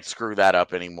 they can't screw that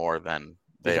up any more than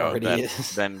they already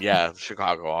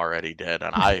Chicago already did.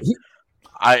 And I,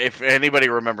 if anybody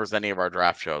remembers any of our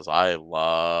draft shows, I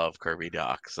love Kirby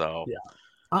Dach. So yeah.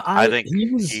 I think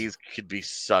he could be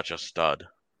such a stud.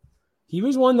 He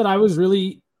was one that I was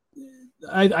really,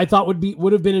 I thought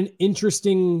would have been an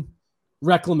interesting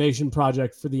reclamation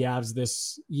project for the Avs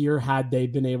this year had they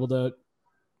been able to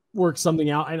work something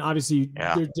out. And obviously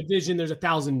their division, there's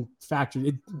 1,000 factors.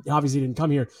 It obviously didn't come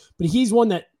here, but he's one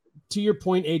that, to your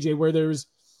point, AJ, where there's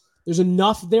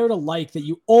enough there to like that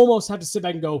you almost have to sit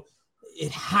back and go,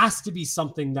 it has to be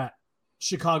something that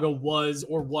Chicago was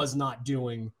or was not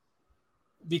doing,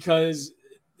 because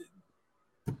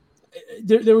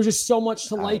there was just so much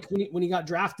to like when he got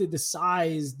drafted. The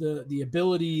size, the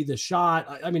ability, the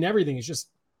shot. I mean, everything is just.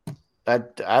 I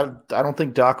don't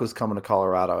think Dach was coming to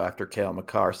Colorado after Cale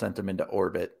Makar sent him into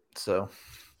orbit. So,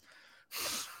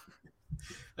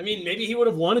 I mean, maybe he would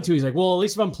have wanted to. He's like, well, at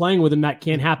least if I'm playing with him, that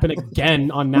can't happen again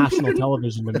on national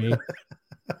television to me.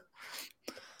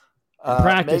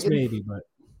 Practice, Megan? Maybe, but.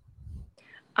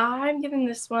 I'm giving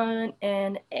this one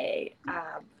an A.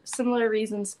 Similar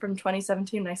reasons from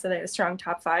 2017. I said I had a strong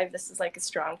top 5. This is like a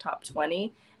strong top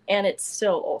 20. And it's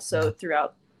still also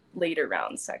throughout later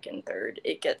rounds, second, third.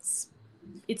 It's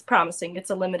promising. It's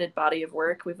a limited body of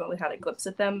work. We've only had a glimpse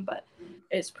at them, but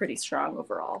it's pretty strong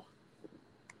overall.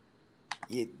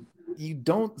 You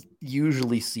don't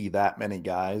usually see that many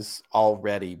guys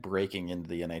already breaking into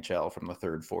the NHL from the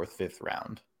 3rd, 4th, 5th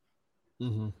round.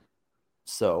 Mm-hmm.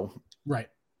 So, right.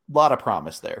 A lot of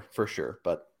promise there for sure,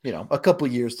 but a couple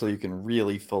of years till you can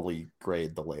really fully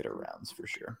grade the later rounds for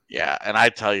sure. Yeah, and I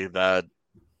tell you that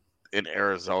in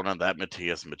Arizona, that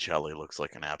Matias Maccelli looks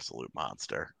like an absolute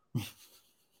monster.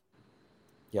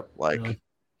 Yep.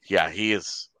 He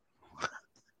is.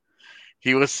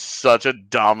 He was such a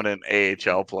dominant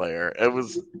AHL player. It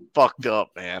was fucked up,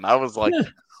 man. I was like,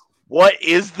 what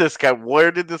is this guy?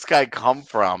 Where did this guy come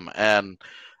from? And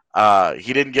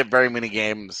he didn't get very many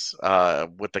games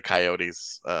with the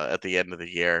Coyotes at the end of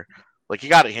the year. Like he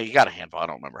got a handful. I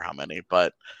don't remember how many,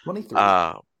 but 23.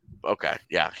 Okay,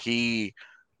 yeah, he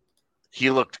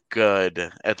looked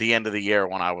good at the end of the year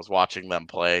when I was watching them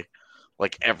play,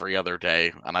 like every other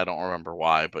day, and I don't remember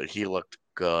why, but he looked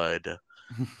good.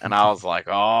 And I was like,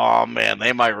 oh man,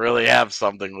 they might really have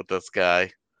something with this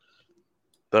guy.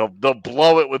 They'll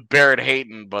blow it with Barrett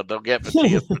Hayton, but they'll get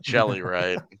Matthias Michelli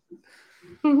right.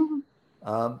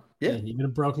 Yeah, even a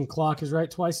broken clock is right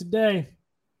twice a day.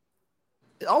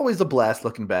 Always a blast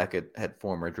looking back at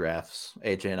former drafts.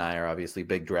 AJ and I are obviously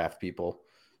big draft people.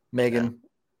 Megan,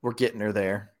 we're getting her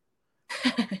there.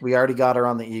 We already got her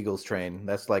on the Eagles train.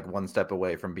 That's like one step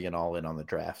away from being all in on the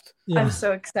draft. Yeah. I'm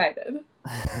so excited.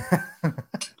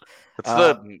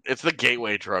 It's the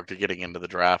gateway drug to getting into the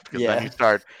draft, because then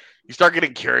you start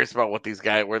getting curious about where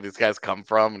these guys come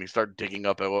from, and you start digging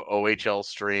up OHL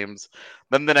streams.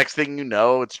 Then the next thing you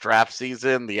know, it's draft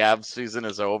season. The Avs season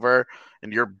is over,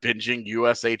 and you're binging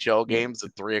USHL games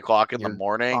at 3:00 in the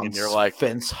morning, and you're like,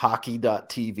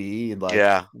 fencehockey.tv, and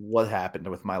like, what happened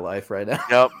with my life right now?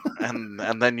 Yep,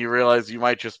 and then you realize you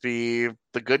might just be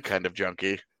the good kind of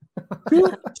junkie.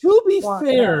 To be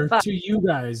fair to you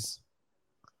guys,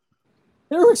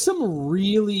 there were some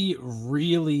really,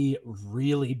 really,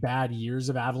 really bad years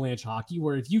of Avalanche hockey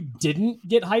where if you didn't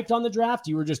get hyped on the draft,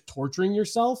 you were just torturing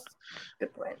yourself.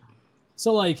 Good point.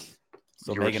 So, like...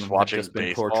 So Megan has just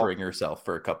been torturing herself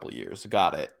for a couple of years.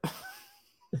 Got it.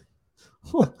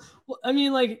 Well, I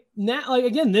mean, like, now, like,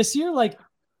 again, this year, like,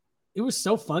 it was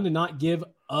so fun to not give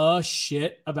a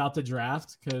shit about the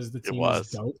draft because the team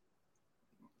was dope.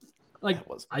 Like,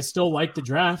 I still like the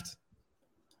draft.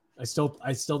 I still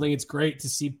think it's great to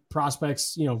see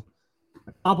prospects,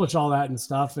 accomplish all that and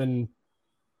stuff.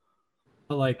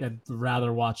 But like, I'd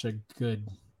rather watch a good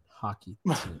hockey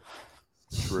team.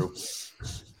 True.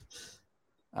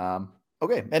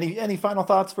 Okay. Any final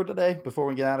thoughts for today before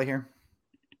we get out of here?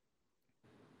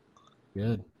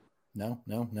 Good. No.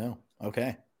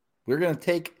 Okay. We're going to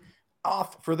take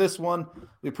off for this one.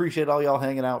 We appreciate all y'all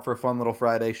hanging out for a fun little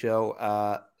Friday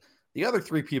show. The other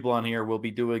three people on here will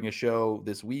be doing a show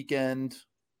this weekend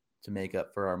to make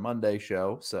up for our Monday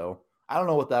show. So I don't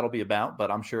know what that'll be about, but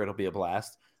I'm sure it'll be a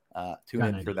blast. Tune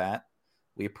in for that.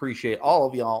 We appreciate all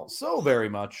of y'all so very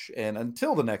much. And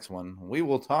until the next one, we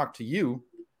will talk to you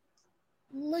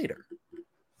later.